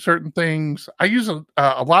Cloudflare for certain things. I use a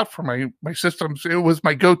lot for my systems. It was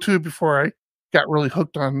my go-to before I got really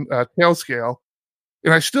hooked on Tailscale,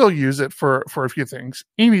 and I still use it for a few things.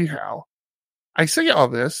 Anyhow, I say all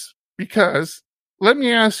this because let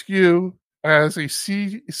me ask you, as a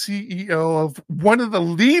CEO of one of the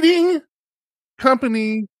leading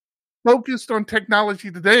companies focused on technology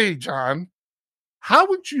today, John, how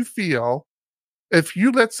would you feel if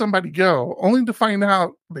you let somebody go only to find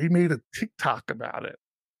out they made a TikTok about it?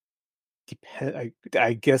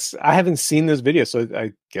 I guess I haven't seen this video, so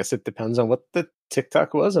I guess it depends on what the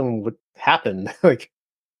TikTok was and what happened.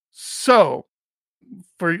 So,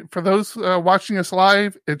 for those watching us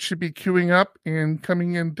live, it should be queuing up and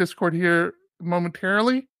coming in Discord here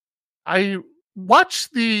momentarily. I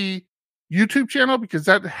watched the YouTube channel because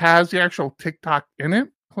that has the actual TikTok in it.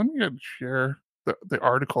 Let me share the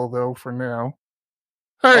article though for now.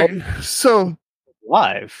 All right, so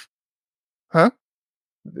live, huh?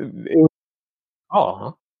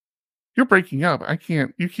 Huh? You're breaking up. I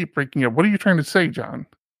can't. You keep breaking up. What are you trying to say, John?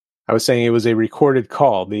 I was saying it was a recorded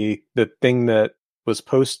call. The thing that was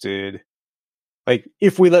posted, like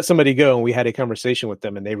if we let somebody go and we had a conversation with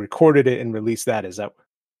them and they recorded it and released that's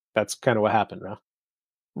kind of what happened, right?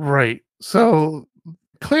 Right. So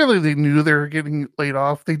clearly they knew they were getting laid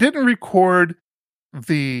off. They didn't record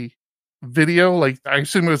the video. Like I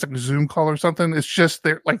assume it was like a Zoom call or something. It's just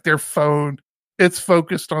their phone. It's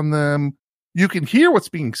focused on them. You can hear what's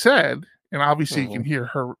being said, and obviously you can hear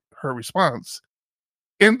her response.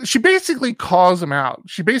 And she basically calls him out.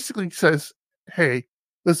 She basically says, hey,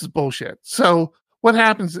 this is bullshit. So what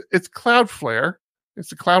happens, it's Cloudflare.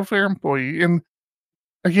 It's a Cloudflare employee. And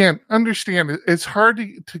again, understand it's hard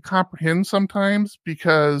to comprehend sometimes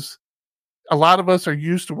because a lot of us are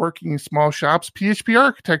used to working in small shops. PHP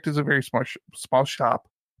Architect is a very small shop.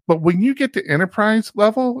 But when you get to enterprise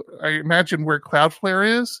level, I imagine where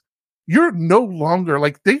Cloudflare is, you're no longer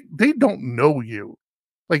like they don't know you.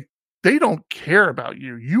 Like they don't care about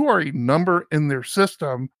you. You are a number in their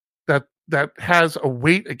system that has a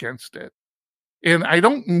weight against it. And I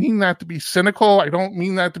don't mean that to be cynical. I don't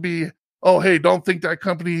mean that to be, oh, hey, don't think that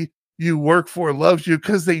company you work for loves you,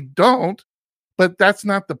 because they don't. But that's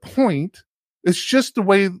not the point. It's just the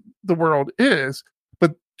way the world is.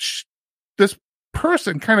 But this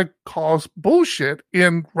person kind of calls bullshit,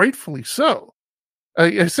 and rightfully so.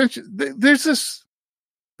 Essentially, there's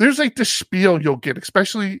like the spiel you'll get,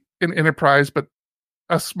 especially in enterprise, but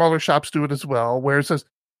us smaller shops do it as well, where it says,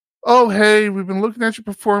 oh, hey, we've been looking at your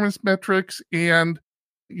performance metrics and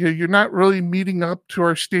you're not really meeting up to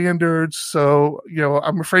our standards. So,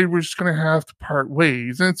 I'm afraid we're just going to have to part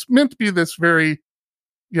ways. And it's meant to be this very,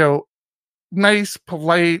 nice,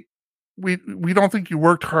 polite, we don't think you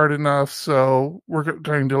worked hard enough, so we're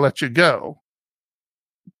going to let you go.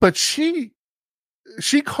 But she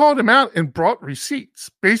she called him out and brought receipts,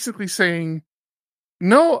 basically saying,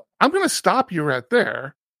 no, I'm going to stop you right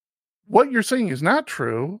there. What you're saying is not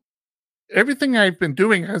true. Everything I've been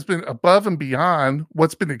doing has been above and beyond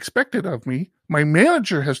what's been expected of me. My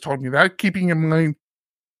manager has told me that, keeping in mind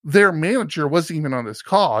their manager wasn't even on this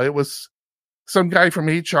call. It was some guy from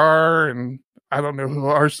HR, and I don't know who,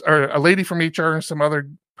 or a lady from HR and some other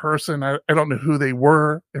person. I don't know who they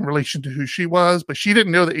were in relation to who she was, but she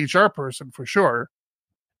didn't know the HR person for sure.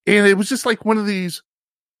 And it was just like one of these,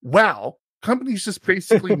 wow, companies just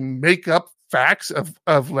basically make up facts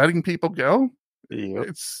of letting people go.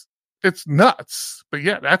 Yep. It's nuts. But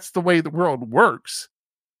yeah, that's the way the world works.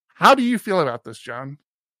 How do you feel about this, John?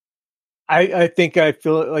 I think I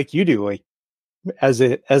feel like you do. Like as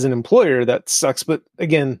an employer, that sucks. But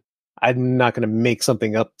again, I'm not going to make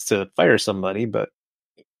something up to fire somebody. But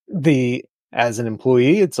as an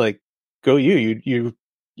employee, it's like, go you're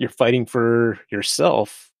fighting for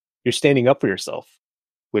yourself. You're standing up for yourself,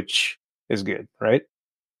 which is good, right?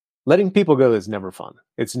 Letting people go is never fun.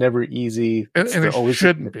 It's never easy. And it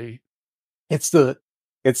shouldn't be. It's the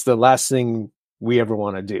last thing we ever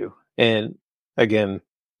want to do. And again,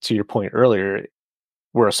 to your point earlier,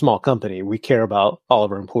 we're a small company. We care about all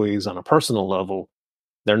of our employees on a personal level.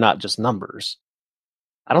 They're not just numbers.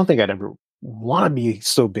 I don't think I'd ever want to be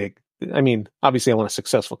so big. I mean, obviously I want a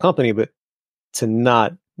successful company, but to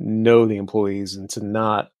not know the employees and to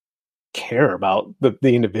not care about the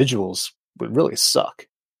individuals would really suck.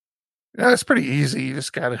 Yeah, it's pretty easy. You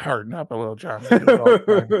just got to harden up a little, John.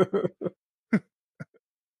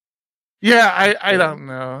 Yeah, I don't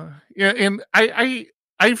know. Yeah, and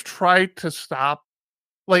I've tried to stop.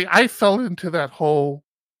 Like, I fell into that whole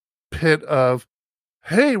pit of,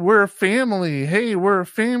 hey, we're a family. Hey, we're a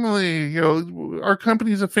family. You know, our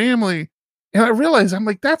company's a family. And I realized, I'm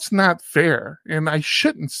like, that's not fair. And I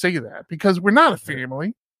shouldn't say that because we're not a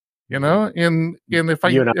family, you know? And if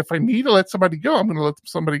I need to let somebody go, I'm going to let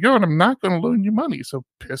somebody go, and I'm not going to loan you money. So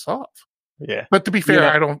piss off. Yeah. But to be fair,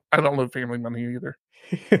 I don't loan family money either.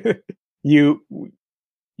 You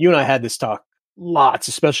and I had this talk lots,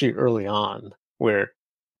 especially early on, where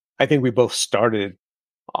I think we both started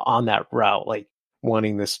on that route, like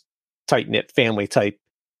wanting this tight-knit family type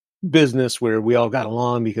business where we all got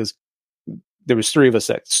along, because there was 3 of us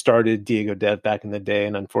that started Diego Dev back in the day,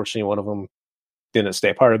 and unfortunately one of them didn't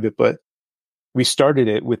stay a part of it, but we started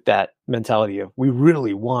it with that mentality of we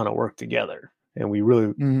really want to work together, and we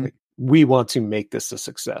really we want to make this a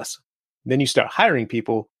success. Then you start hiring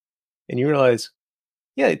people, and you realize,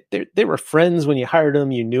 yeah, they were friends when you hired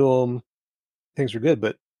them, you knew them, things were good,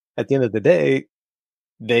 but at the end of the day,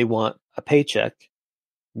 they want a paycheck.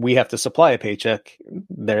 We have to supply a paycheck.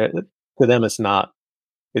 To them, it's not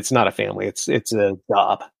a family. It's a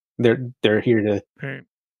job. They're here to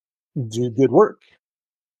do good work,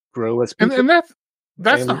 grow as people. And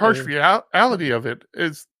that's the harsh reality of it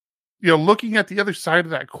is, you know, looking at the other side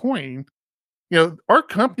of that coin, you know, our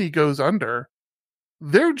company goes under.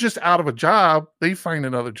 They're just out of a job. They find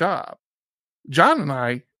another job. John and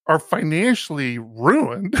I are financially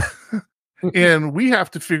ruined, and we have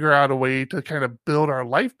to figure out a way to kind of build our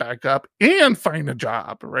life back up and find a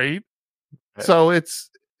job, right? So it's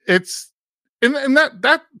and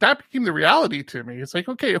that became the reality to me. It's like,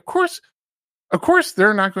 okay, of course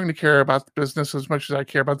they're not going to care about the business as much as I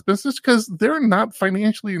care about the business, because they're not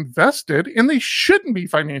financially invested, and they shouldn't be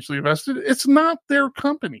financially invested. It's not their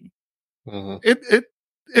company. Mm-hmm.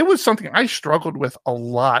 It was something I struggled with a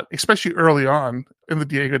lot, especially early on in the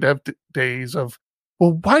Diego Dev days of,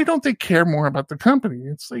 well, why don't they care more about the company?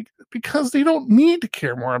 It's like, because they don't need to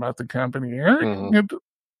care more about the company, Eric. Mm-hmm. You know,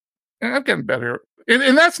 and I've gotten better.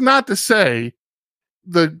 And that's not to say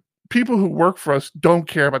the people who work for us don't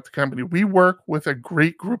care about the company. We work with a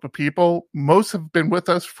great group of people. Most have been with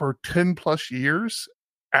us for 10 plus years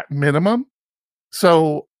at minimum.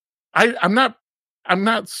 So I'm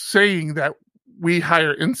not saying that we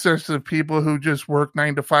hire insensitive people who just work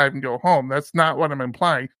 9 to 5 and go home. That's not what I'm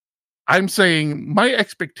implying. I'm saying my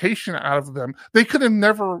expectation out of them, they could have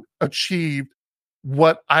never achieved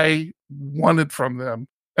what I wanted from them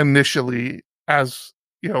initially as,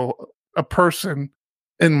 you know, a person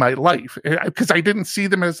in my life, because I didn't see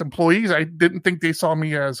them as employees. I didn't think they saw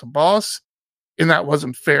me as a boss, and that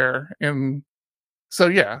wasn't fair. And so,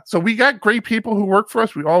 yeah, so we got great people who work for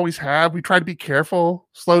us. We always have. We try to be careful,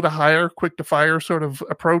 slow to hire, quick to fire sort of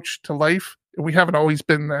approach to life. We haven't always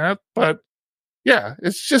been that, but yeah,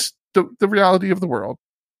 it's just the reality of the world.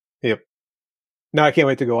 Yep. No, I can't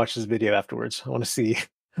wait to go watch this video afterwards. I want to see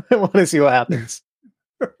what happens.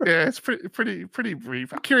 Yeah, it's pretty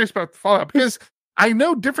brief. I'm curious about the fallout, because I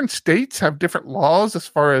know different states have different laws as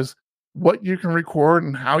far as what you can record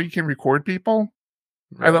and how you can record people.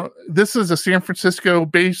 Right. This is a San Francisco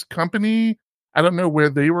based company. I don't know where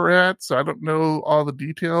they were at, so I don't know all the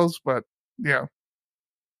details, but yeah.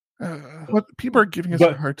 What people are giving us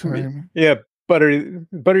a hard time. Yeah,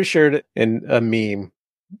 Butter shared it in a meme.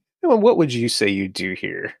 What would you say you do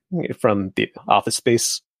here from the Office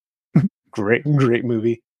Space? Great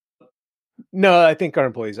movie. No, I think our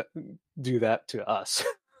employees do that to us.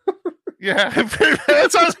 Yeah, that's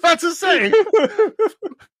what I was about to say.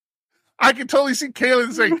 I can totally see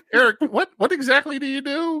Kaylin saying, Eric, what exactly do you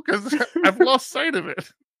do? Because I've lost sight of it.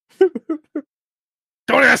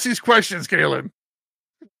 Don't ask these questions, Kaylin.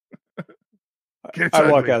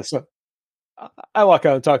 I walk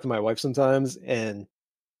out and talk to my wife sometimes, and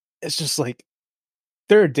it's just like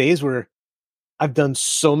there are days where I've done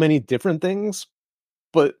so many different things,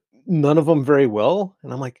 but none of them very well.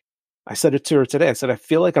 And I'm like, I said it to her today. I said, I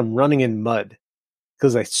feel like I'm running in mud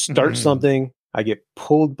because I start something, I get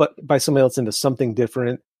pulled by somebody else into something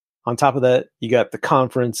different. On top of that, you got the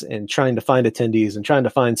conference and trying to find attendees and trying to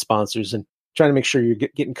find sponsors and trying to make sure you're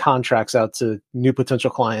getting contracts out to new potential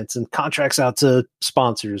clients and contracts out to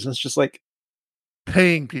sponsors. And it's just like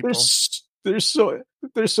paying people. There's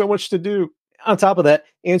so much to do. On top of that,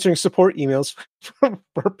 answering support emails for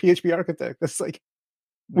PHP Architect. That's like,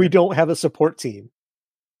 we don't have a support team.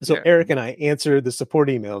 So Eric and I answer the support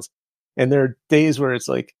emails, and there are days where it's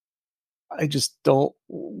like, I just don't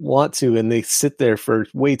want to. And they sit there for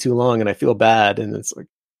way too long and I feel bad. And it's like,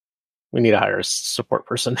 we need to hire a support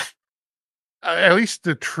person. At least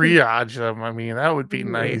to triage them. I mean, that would be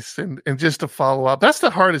nice. And just to follow up. That's the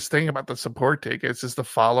hardest thing about the support tickets is the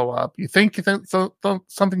follow up. You think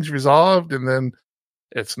something's resolved and then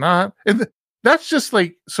it's not. And that's just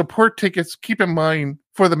like support tickets. Keep in mind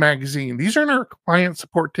for the magazine. These aren't our client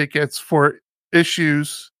support tickets for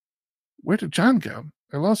issues. Where did John go?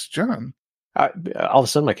 I lost John. All of a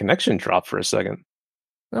sudden my connection dropped for a second.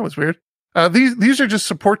 That was weird. These are just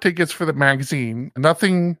support tickets for the magazine.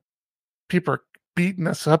 Nothing. People are beating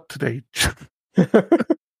us up today.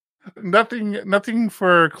 Nothing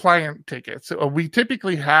for client tickets. We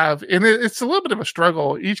typically have, and it's a little bit of a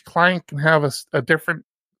struggle. Each client can have a different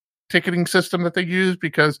ticketing system that they use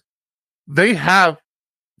because they have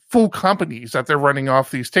full companies that they're running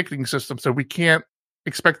off these ticketing systems. So we can't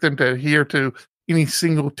expect them to adhere to any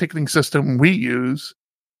single ticketing system we use.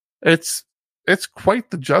 It's quite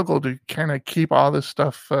the juggle to kind of keep all this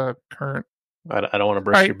stuff current. I don't want to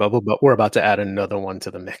burst your bubble, but we're about to add another one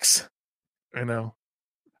to the mix. I know.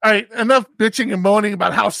 All right, enough bitching and moaning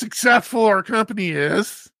about how successful our company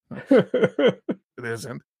is. It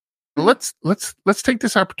isn't. Let's take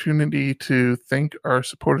this opportunity to thank our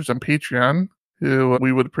supporters on Patreon, who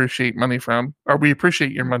we would appreciate money from, or we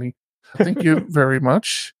appreciate your money. Thank you very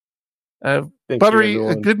much. Buttery,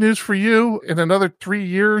 good news for you. In another 3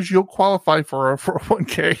 years, you'll qualify for a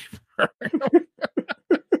 401k.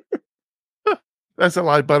 That's a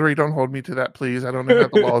lie, Buttery. Don't hold me to that, please. I don't know how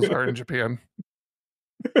the laws are in Japan.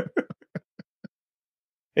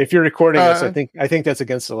 If you're recording this, I think that's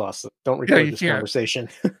against the law. So don't record this conversation.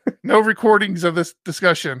 No recordings of this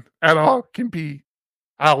discussion at all can be.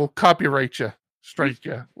 I'll copyright you, strike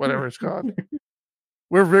you, whatever it's called.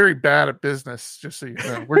 We're very bad at business, just so you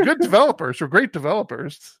know. We're good developers. We're great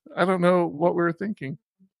developers. I don't know what we were thinking.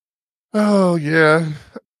 Oh, yeah.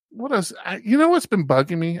 What else? You know what's been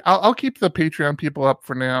bugging me? I'll keep the Patreon people up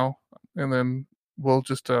for now, and then we'll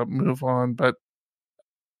just move on. But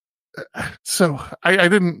so I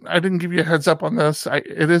didn't give you a heads up on this.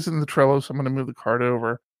 It is in the Trello, so I'm going to move the card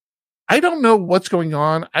over. I don't know what's going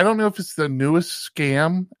on. I don't know if it's the newest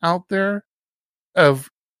scam out there of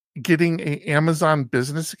getting an Amazon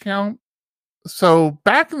business account. So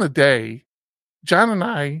back in the day, John and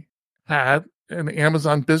I had an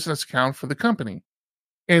Amazon business account for the company.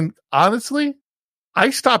 And honestly, I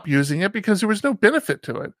stopped using it because there was no benefit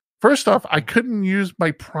to it. First off, I couldn't use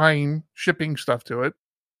my Prime shipping stuff to it.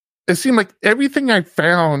 It seemed like everything I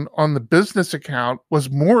found on the business account was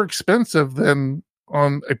more expensive than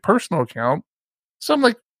on a personal account. So I'm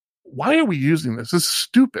like, why are we using this? This is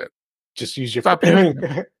stupid. Just use your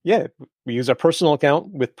yeah. We use our personal account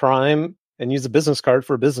with Prime and use a business card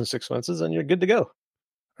for business expenses, and you're good to go.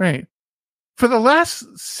 Right. For the last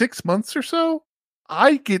 6 months or so,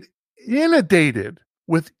 I get inundated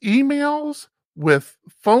with emails, with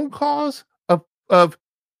phone calls of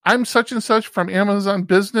I'm such and such from Amazon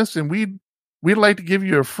Business, and we'd like to give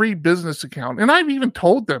you a free business account. And I've even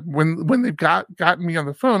told them when they've gotten me on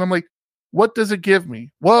the phone, I'm like, what does it give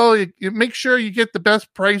me? Well, it makes sure you get the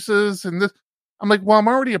best prices and this. I'm like, well, I'm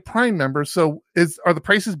already a Prime member, so are the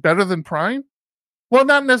prices better than Prime? Well,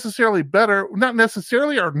 not necessarily better, not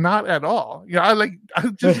necessarily, or not at all. I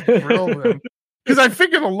just drill them. Because I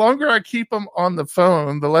figure the longer I keep them on the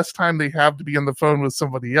phone, the less time they have to be on the phone with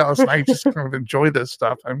somebody else. And I just kind of enjoy this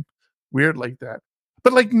stuff. I'm weird like that.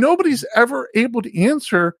 But like nobody's ever able to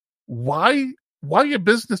answer why a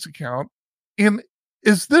business account. And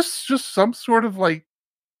is this just some sort of like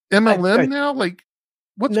MLM now? Like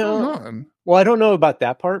what's going on? Well, I don't know about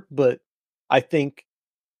that part, but I think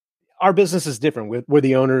our business is different. We're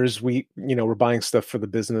the owners. We're buying stuff for the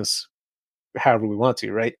business however we want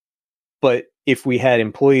to, right? But if we had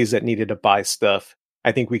employees that needed to buy stuff,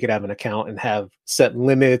 I think we could have an account and have set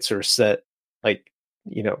limits or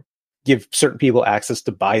give certain people access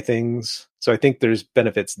to buy things. So I think there's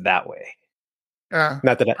benefits that way.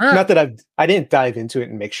 Not that I didn't dive into it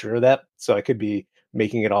and make sure of that, so I could be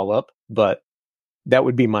making it all up, but that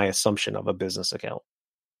would be my assumption of a business account.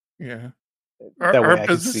 Yeah. Our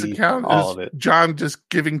business account is John just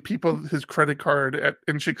giving people his credit card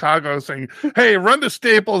in Chicago saying, hey, run to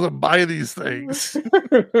Staples and buy these things.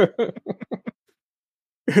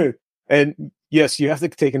 And yes, you have to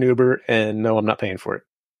take an Uber, and no, I'm not paying for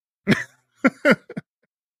it.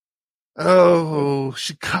 Oh,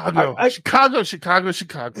 Chicago. Chicago.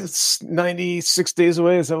 It's 96 days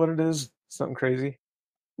away. Is that what it is? Something crazy.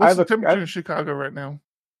 What's the temperature in Chicago right now?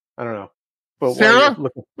 I don't know. But Sarah,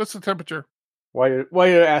 what's the temperature? While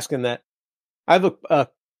you're asking that, I have a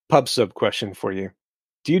pub sub question for you.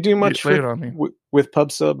 Do you do much with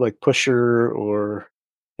pub sub, like Pusher or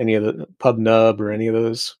any of the Pub Nub or any of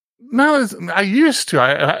those? No, I used to.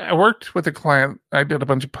 I worked with a client I did a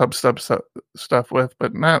bunch of pub sub stuff with,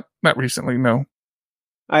 but not recently, no.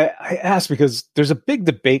 I asked because there's a big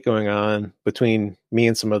debate going on between me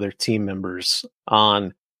and some other team members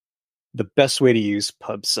on the best way to use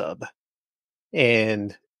pub sub.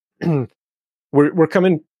 And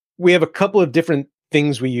we have a couple of different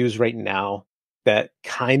things we use right now that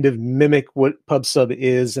kind of mimic what PubSub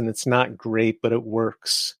is, and it's not great, but it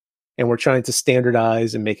works. And we're trying to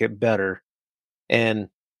standardize and make it better. And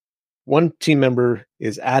one team member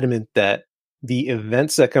is adamant that the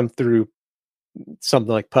events that come through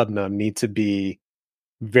something like PubNum need to be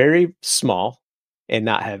very small and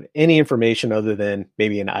not have any information other than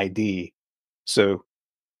maybe an ID. So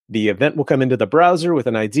the event will come into the browser with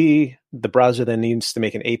an ID. The browser then needs to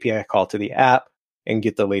make an API call to the app and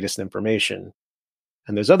get the latest information.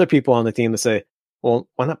 And there's other people on the team that say, well,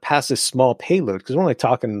 why not pass this small payload? Because we're only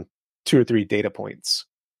talking 2 or 3 data points.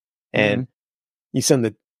 And you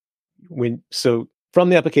send so from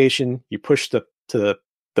the application, you push to the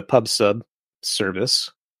PubSub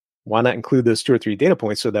service. Why not include those 2 or 3 data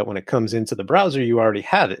points so that when it comes into the browser, you already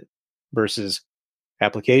have it versus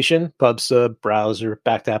application, PubSub, browser,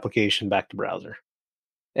 back to application, back to browser.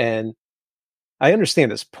 And I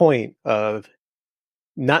understand this point of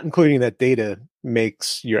not including that data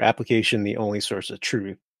makes your application the only source of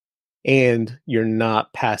truth. And you're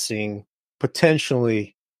not passing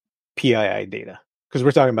potentially PII data. Because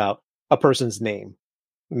we're talking about a person's name.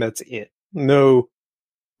 And that's it. No,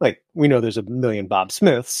 we know there's a million Bob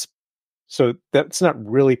Smiths. So that's not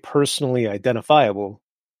really personally identifiable.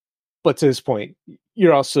 But to this point,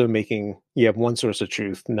 you're also you have one source of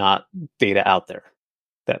truth, not data out there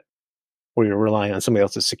where you're relying on somebody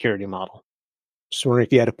else's security model. Just wondering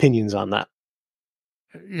if you had opinions on that.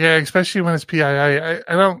 Yeah, especially when it's PII.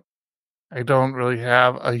 I don't really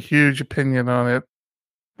have a huge opinion on it.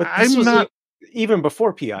 But I'm not even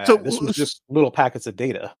before PII. So, this was just little packets of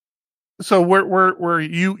data. So where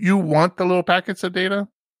you want the little packets of data?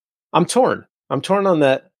 I'm torn on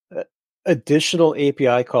that additional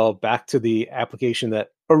API call back to the application that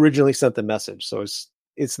originally sent the message. So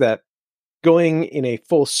it's that going in a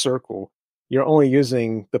full circle. You're only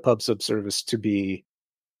using the PubSub service to be,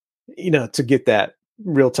 to get that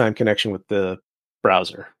real-time connection with the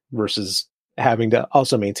browser versus having to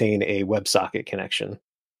also maintain a WebSocket connection.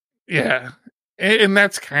 Yeah. And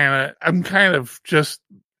that's I'm kind of just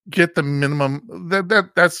get the minimum.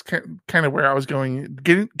 That's kind of where I was going.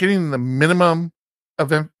 Getting the minimum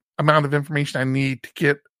amount of information I need to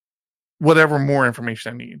get whatever more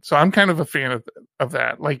information I need. So I'm kind of a fan of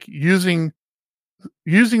that. Like using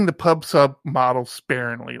the PubSub model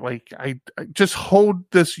sparingly. Like I just hold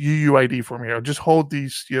this UUID for me, or just hold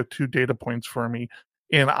these 2 data points for me,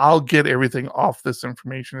 and I'll get everything off this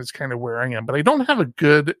information. Is kind of where I am. But I don't have a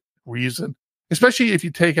good reason, especially if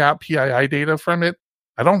you take out PII data from it.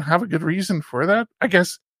 I don't have a good reason for that. I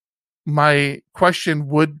guess my question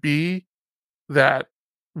would be that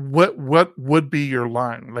what would be your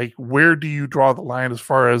line? Like, where do you draw the line as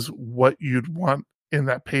far as what you'd want in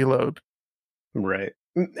that payload? Right.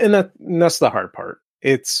 And that's the hard part.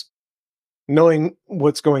 It's knowing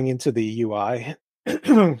what's going into the UI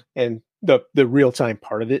and the real-time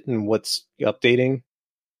part of it and what's updating,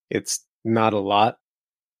 it's not a lot.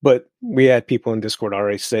 But we had people in Discord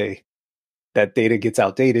already say that data gets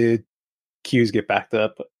outdated, queues get backed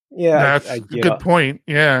up. Yeah, that's a good point.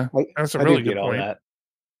 Yeah, that's a really good point. All that.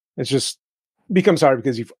 It's just becomes hard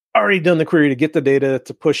because you've already done the query to get the data,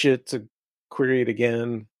 to push it, to query it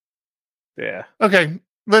again. Yeah. Okay.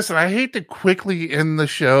 Listen, I hate to quickly end the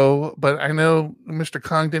show, but I know Mr.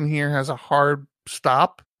 Congdon here has a hard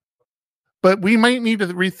stop. But we might need to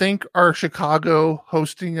rethink our Chicago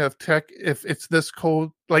hosting of tech if it's this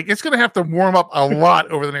cold. Like, it's going to have to warm up a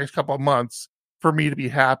lot over the next couple of months for me to be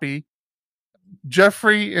happy.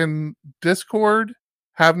 Jeffrey in Discord,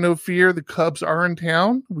 have no fear. The Cubs are in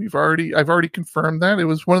town. I've already confirmed that. It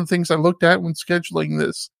was one of the things I looked at when scheduling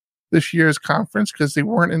this year's conference because they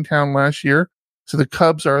weren't in town last year. So the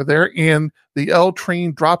Cubs are there, and the L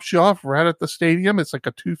train drops you off right at the stadium. It's like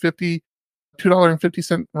a $2.50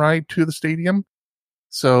 ride to the stadium.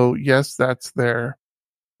 So yes, that's there.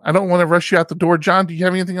 I don't want to rush you out the door. John, do you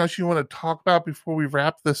have anything else you want to talk about before we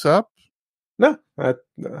wrap this up? No, I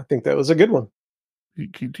think that was a good one. Do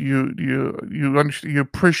you understand? You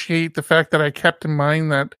appreciate the fact that I kept in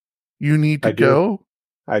mind that you need to go?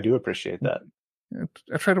 I do appreciate that.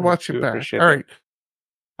 I try to watch it back. All right.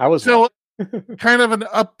 I was so kind of an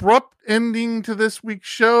abrupt ending to this week's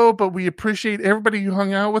show, but we appreciate everybody who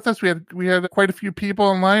hung out with us. We had quite a few people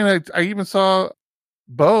online. I even saw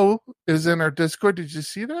Bo is in our Discord. Did you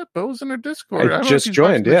see that? Bo's in our Discord. I just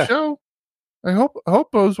joined. Yeah. Show. I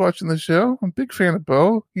hope Bo's watching the show. I'm a big fan of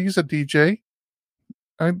Bo. He's a DJ.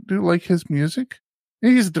 I do like his music.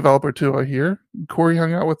 He's a developer too, I hear. Corey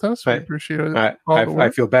hung out with us. We appreciate it. I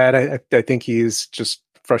feel bad. I think he's just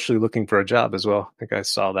freshly looking for a job as well. I think I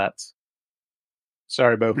saw that.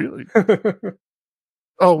 Sorry, Bo. Really?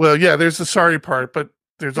 Oh, well, yeah, there's the sorry part, but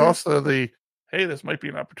there's also the, hey, this might be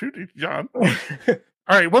an opportunity, John. All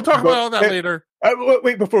right, we'll talk about all that later.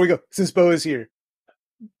 Wait, before we go, since Bo is here.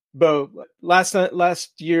 Bo,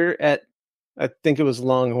 last year at, I think it was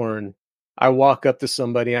Longhorn, I walk up to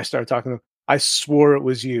somebody, I started talking to him. I swore it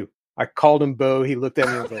was you. I called him Bo. He looked at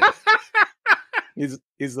me and was like,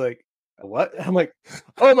 he's like, what? I'm like,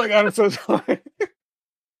 oh my God, I'm so sorry.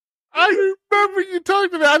 I remember you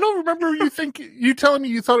talking to me. I don't remember you telling me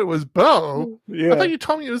you thought it was Bo. Yeah. I thought you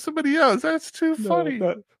told me it was somebody else. That's too funny.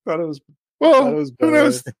 Thought it was Bo. Who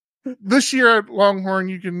knows? Right? This year at Longhorn,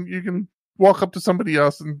 you can walk up to somebody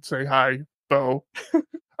else and say, hi, Bo. All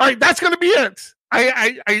right, that's going to be it.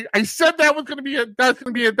 I said that was going to be it. That's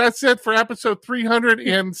going to be it. That's it for episode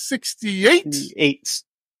 368.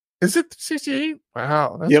 Is it 68?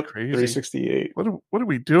 Wow, that's crazy. 368. What are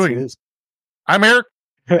we doing? I'm Eric.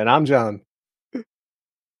 And I'm John.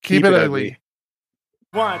 Keep it ugly.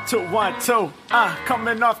 1, 2, 1, 2,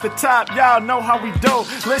 coming off the top, y'all know how we do.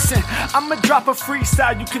 Listen, I'ma drop a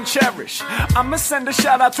freestyle you can cherish. I'ma send a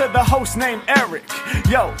shout out to the host named Eric.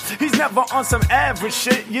 Yo, he's never on some average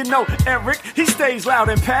shit. You know Eric, he stays loud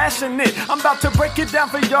and passionate. I'm about to break it down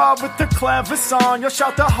for y'all with the clever song. Yo,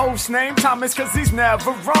 shout the host named Thomas, cause he's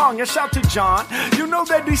never wrong. Yo, shout to John, you know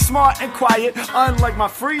that he's smart and quiet, unlike my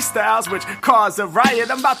freestyles, which cause a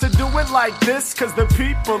riot. I'm about to do it like this, cause the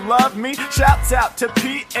people love me. Shouts out to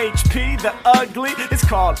PHP, the ugly. It's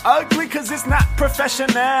called ugly cause it's not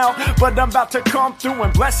professional, but I'm about to come through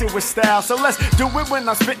and bless it with style. So let's do it when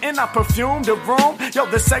I'm spitting, I perfume the room. Yo,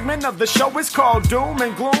 the segment of the show is called Doom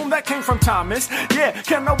and Gloom. That came from Thomas. Yeah,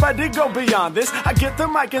 can nobody go beyond this? I get the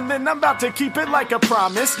mic and then I'm about to keep it like a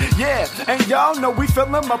promise. Yeah, and y'all know we fill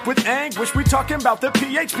them up with anguish. We talking about the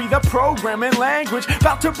PHP, the programming language.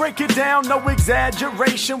 About to break it down, no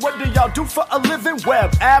exaggeration. What do y'all do for a living?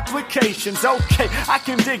 Web applications. Okay, I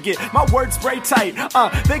can dig it, my words spray tight.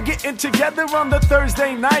 They getting together on the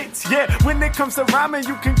Thursday nights. Yeah, when it comes to rhyming,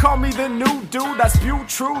 you can call me the new dude. I spew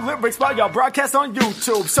true lyrics while y'all broadcast on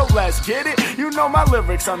YouTube. So let's get it, you know my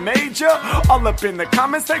lyrics are major. All up in the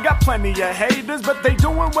comments, they got plenty of haters, but they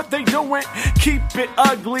doing what they doing. Keep it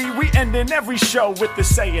ugly, we ending every show with the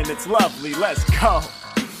saying it's lovely. Let's go.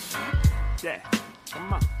 Yeah,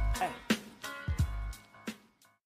 come on.